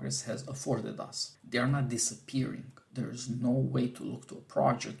progress has afforded us. They are not disappearing. There's no way to look to a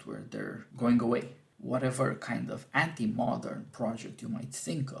project where they're going away. Whatever kind of anti-modern project you might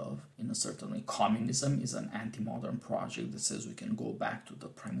think of, in a certain way, communism is an anti-modern project that says we can go back to the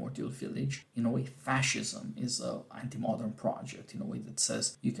primordial village. In a way, fascism is an anti-modern project, in a way that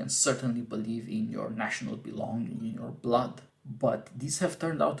says you can certainly believe in your national belonging, in your blood. But these have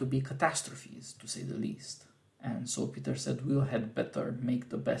turned out to be catastrophes, to say the least. And so Peter said we had better make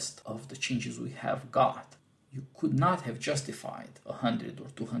the best of the changes we have got. You could not have justified 100 or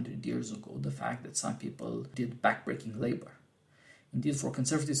 200 years ago the fact that some people did backbreaking labor. Indeed, for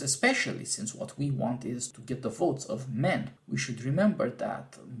conservatives especially, since what we want is to get the votes of men, we should remember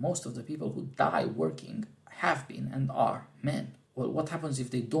that most of the people who die working have been and are men. Well, what happens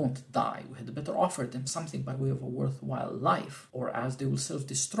if they don't die? We had better offer them something by way of a worthwhile life, or as they will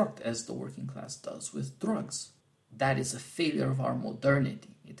self-destruct, as the working class does with drugs. That is a failure of our modernity.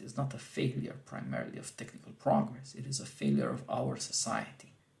 It is not a failure primarily of technical progress. It is a failure of our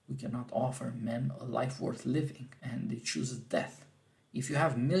society. We cannot offer men a life worth living, and they choose death. If you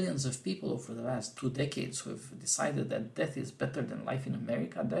have millions of people over the last 2 decades who have decided that death is better than life in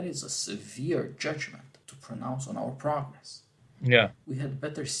America, that is a severe judgment to pronounce on our progress. Yeah. We had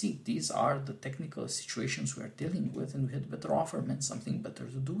better see these are the technical situations we are dealing with, and we had better offer men something better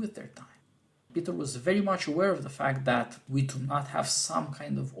to do with their time. Peter was very much aware of the fact that we do not have some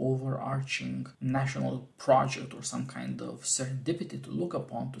kind of overarching national project or some kind of serendipity to look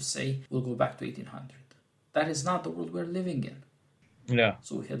upon to say we'll go back to 1800. That is not the world we're living in. Yeah.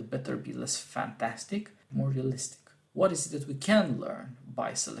 So we had better be less fantastic, more realistic. What is it that we can learn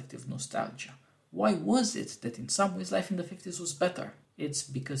by selective nostalgia? Why was it that in some ways life in the 50s was better? It's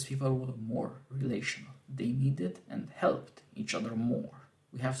because people were more relational. They needed and helped each other more.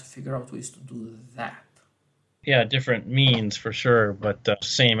 We have to figure out ways to do that. Yeah, different means for sure, but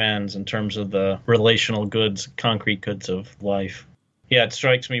same ends in terms of the relational goods, concrete goods of life. Yeah, it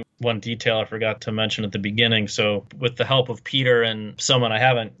strikes me one detail I forgot to mention at the beginning. So with the help of Peter and someone I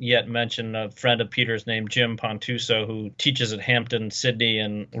haven't yet mentioned, a friend of Peter's named Jim Pontuso, who teaches at Hampton, Sydney,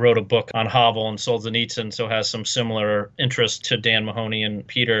 and wrote a book on Havel and Solzhenitsyn, so has some similar interest to Dan Mahoney and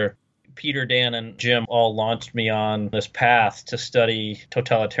Peter. Peter, Dan, and Jim all launched me on this path to study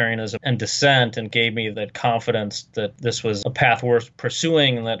totalitarianism and dissent, and gave me that confidence that this was a path worth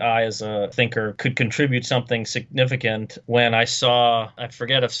pursuing and that I, as a thinker, could contribute something significant. When I saw, I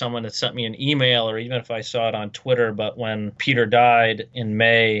forget if someone had sent me an email or even if I saw it on Twitter, but when Peter died in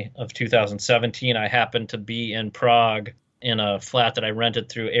May of 2017, I happened to be in Prague in a flat that I rented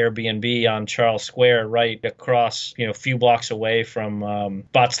through Airbnb on Charles Square, right across, a few blocks away from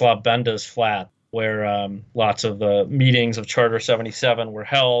Václav Benda's flat, where lots of the meetings of Charter 77 were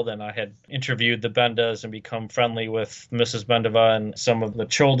held, and I had interviewed the Bendas and become friendly with Mrs. Bendova and some of the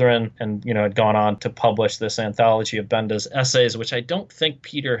children, and had gone on to publish this anthology of Benda's essays, which I don't think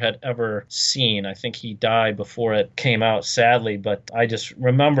Peter had ever seen. I think he died before it came out, sadly, but I just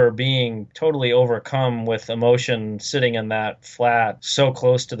remember being totally overcome with emotion sitting in that flat so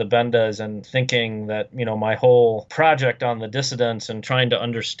close to the Bendas and thinking that, my whole project on the dissidents and trying to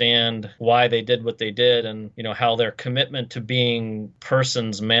understand why they did what they did, and how their commitment to being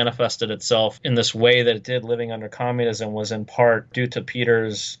persons manifested itself in this way that it did living under communism was in part due to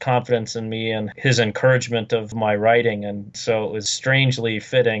Peter's confidence in me and his encouragement of my writing. And so it was strangely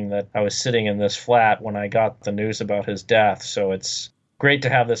fitting that I was sitting in this flat when I got the news about his death. So it's great to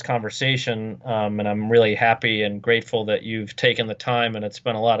have this conversation, and I'm really happy and grateful that you've taken the time, and it's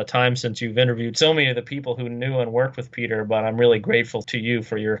been a lot of time since you've interviewed so many of the people who knew and worked with Peter, but I'm really grateful to you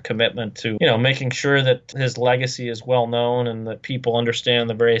for your commitment to, making sure that his legacy is well known and that people understand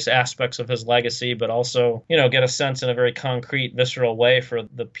the various aspects of his legacy, but also, get a sense in a very concrete, visceral way for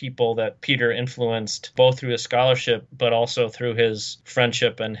the people that Peter influenced, both through his scholarship, but also through his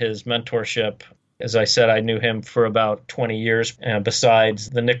friendship and his mentorship. As I said, I knew him for about 20 years, besides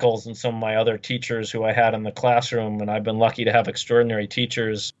the Nichols and some of my other teachers who I had in the classroom, and I've been lucky to have extraordinary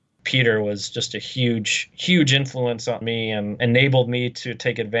teachers. Peter was just a huge, huge influence on me and enabled me to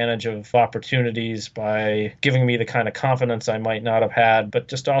take advantage of opportunities by giving me the kind of confidence I might not have had, but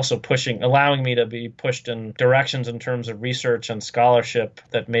just also allowing me to be pushed in directions in terms of research and scholarship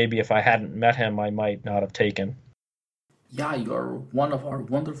that maybe if I hadn't met him, I might not have taken. Yeah, you're one of our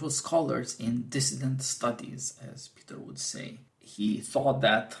wonderful scholars in dissident studies, as Peter would say. He thought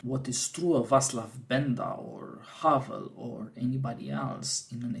that what is true of Václav Benda or Havel or anybody else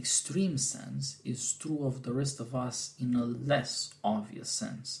in an extreme sense is true of the rest of us in a less obvious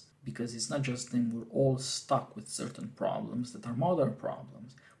sense. Because it's not just them, we're all stuck with certain problems that are modern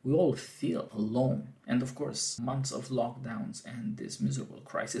problems. We all feel alone. And of course, months of lockdowns and this miserable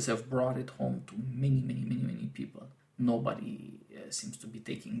crisis have brought it home to many, many, many, many people. Nobody seems to be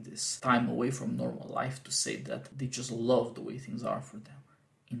taking this time away from normal life to say that they just love the way things are for them.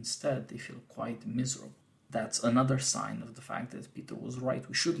 Instead, they feel quite miserable. That's another sign of the fact that Peter was right.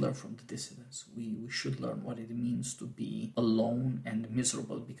 We should learn from the dissidents. We should learn what it means to be alone and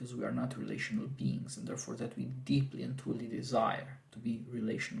miserable because we are not relational beings, and therefore that we deeply and truly desire to be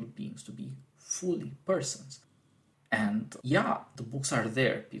relational beings, to be fully persons. And yeah, the books are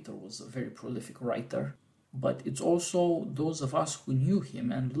there. Peter was a very prolific writer. But it's also those of us who knew him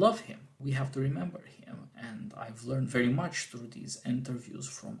and love him. We have to remember him And I've learned very much through these interviews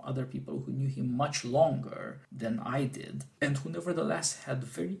from other people who knew him much longer than I did, and who nevertheless had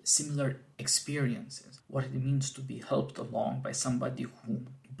very similar experiences. What it means to be helped along by somebody who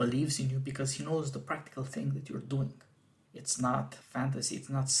believes in you because he knows the practical thing that you're doing. It's not fantasy, it's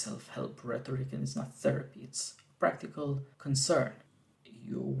not self-help rhetoric, and it's not therapy. It's practical concern.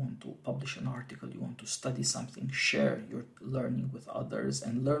 You want to publish an article, you want to study something, share your learning with others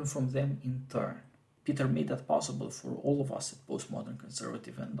and learn from them in turn. Peter made that possible for all of us at Postmodern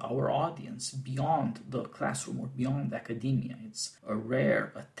Conservative and our audience beyond the classroom or beyond academia. It's a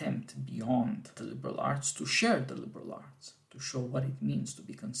rare attempt beyond the liberal arts to share the liberal arts, to show what it means to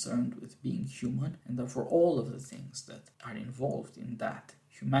be concerned with being human and therefore all of the things that are involved in that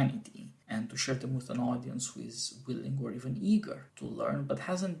humanity, and to share them with an audience who is willing or even eager to learn but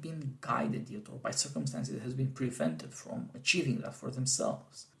hasn't been guided yet, or by circumstances has been prevented from achieving that for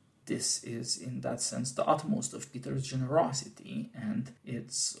themselves. This is, in that sense, the utmost of Peter's generosity, and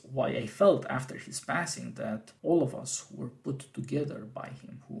it's why I felt after his passing that all of us who were put together by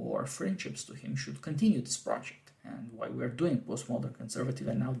him, who are friendships to him, should continue this project, and why we're doing Postmodern Conservative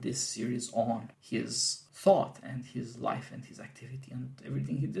and now this series on his thought and his life and his activity and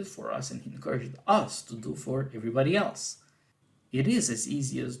everything he did for us and he encouraged us to do for everybody else. It is as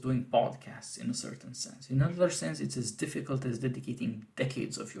easy as doing podcasts in a certain sense. In another sense, it's as difficult as dedicating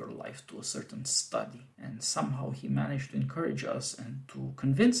decades of your life to a certain study. And somehow he managed to encourage us and to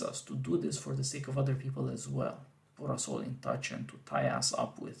convince us to do this for the sake of other people as well. Put us all in touch and to tie us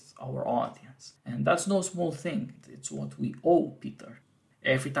up with our audience. And that's no small thing. It's what we owe Peter.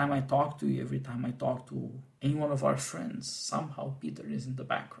 Every time I talk to you, every time I talk to any one of our friends, somehow Peter is in the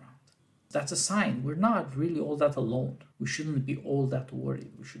background. That's a sign we're not really all that alone. We shouldn't be all that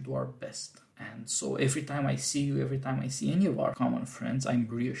worried. We should do our best. And so every time I see you, every time I see any of our common friends, I'm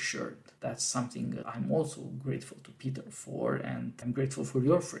reassured. That's something I'm also grateful to Peter for, and I'm grateful for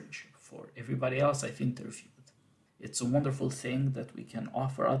your friendship, for everybody else I've interviewed. It's a wonderful thing that we can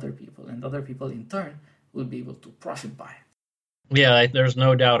offer other people, and other people in turn will be able to profit by it. Yeah, there's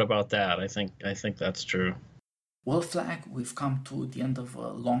no doubt about that. I think that's true. Well, Flag, we've come to the end of a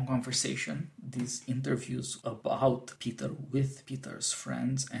long conversation. These interviews about Peter with Peter's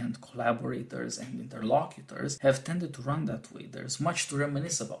friends and collaborators and interlocutors have tended to run that way. There's much to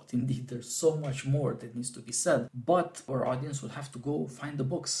reminisce about. Indeed, there's so much more that needs to be said. But our audience will have to go find the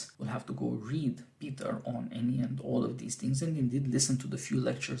books. We'll have to go read Peter on any and all of these things, and indeed listen to the few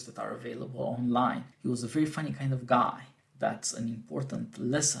lectures that are available online. He was a very funny kind of guy. That's an important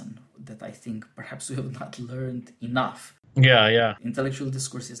lesson that I think perhaps we have not learned enough. Yeah. Intellectual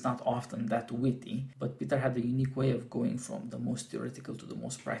discourse is not often that witty, but Peter had a unique way of going from the most theoretical to the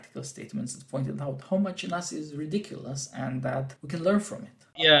most practical statements that pointed out how much in us is ridiculous and that we can learn from it.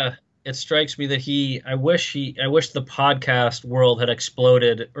 Yeah. It strikes me that I wish the podcast world had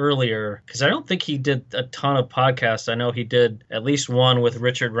exploded earlier, because I don't think he did a ton of podcasts. I know he did at least one with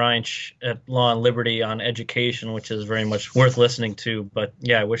Richard Reinsch at Law and Liberty on education, which is very much worth listening to. But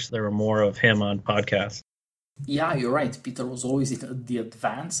yeah, I wish there were more of him on podcasts. Yeah, you're right. Peter was always in the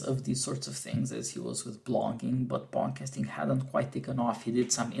advance of these sorts of things as he was with blogging, but podcasting hadn't quite taken off. He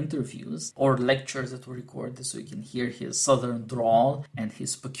did some interviews or lectures that were recorded so you can hear his southern drawl and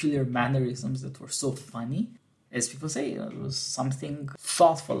his peculiar mannerisms that were so funny. As people say, there was something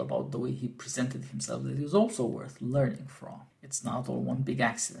thoughtful about the way he presented himself that is also worth learning from. It's not all one big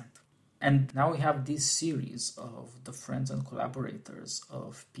accident. And now we have this series of the friends and collaborators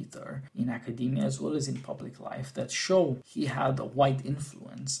of Peter in academia as well as in public life that show he had a wide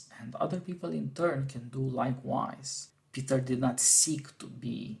influence, and other people in turn can do likewise. Peter did not seek to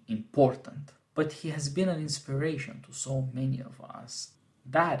be important, but he has been an inspiration to so many of us.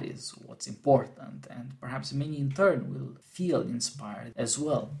 That is what's important, and perhaps many in turn will feel inspired as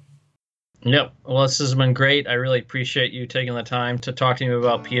well. Yep. Well, this has been great. I really appreciate you taking the time to talk to me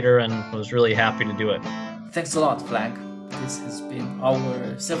about Peter, and was really happy to do it. Thanks a lot, Flag. This has been our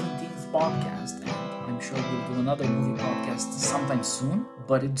 17th podcast, and I'm sure we'll do another movie podcast sometime soon.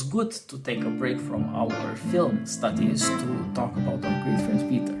 But it's good to take a break from our film studies to talk about our great friend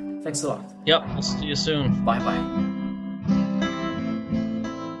Peter. Thanks a lot. Yep. We'll see you soon. Bye-bye.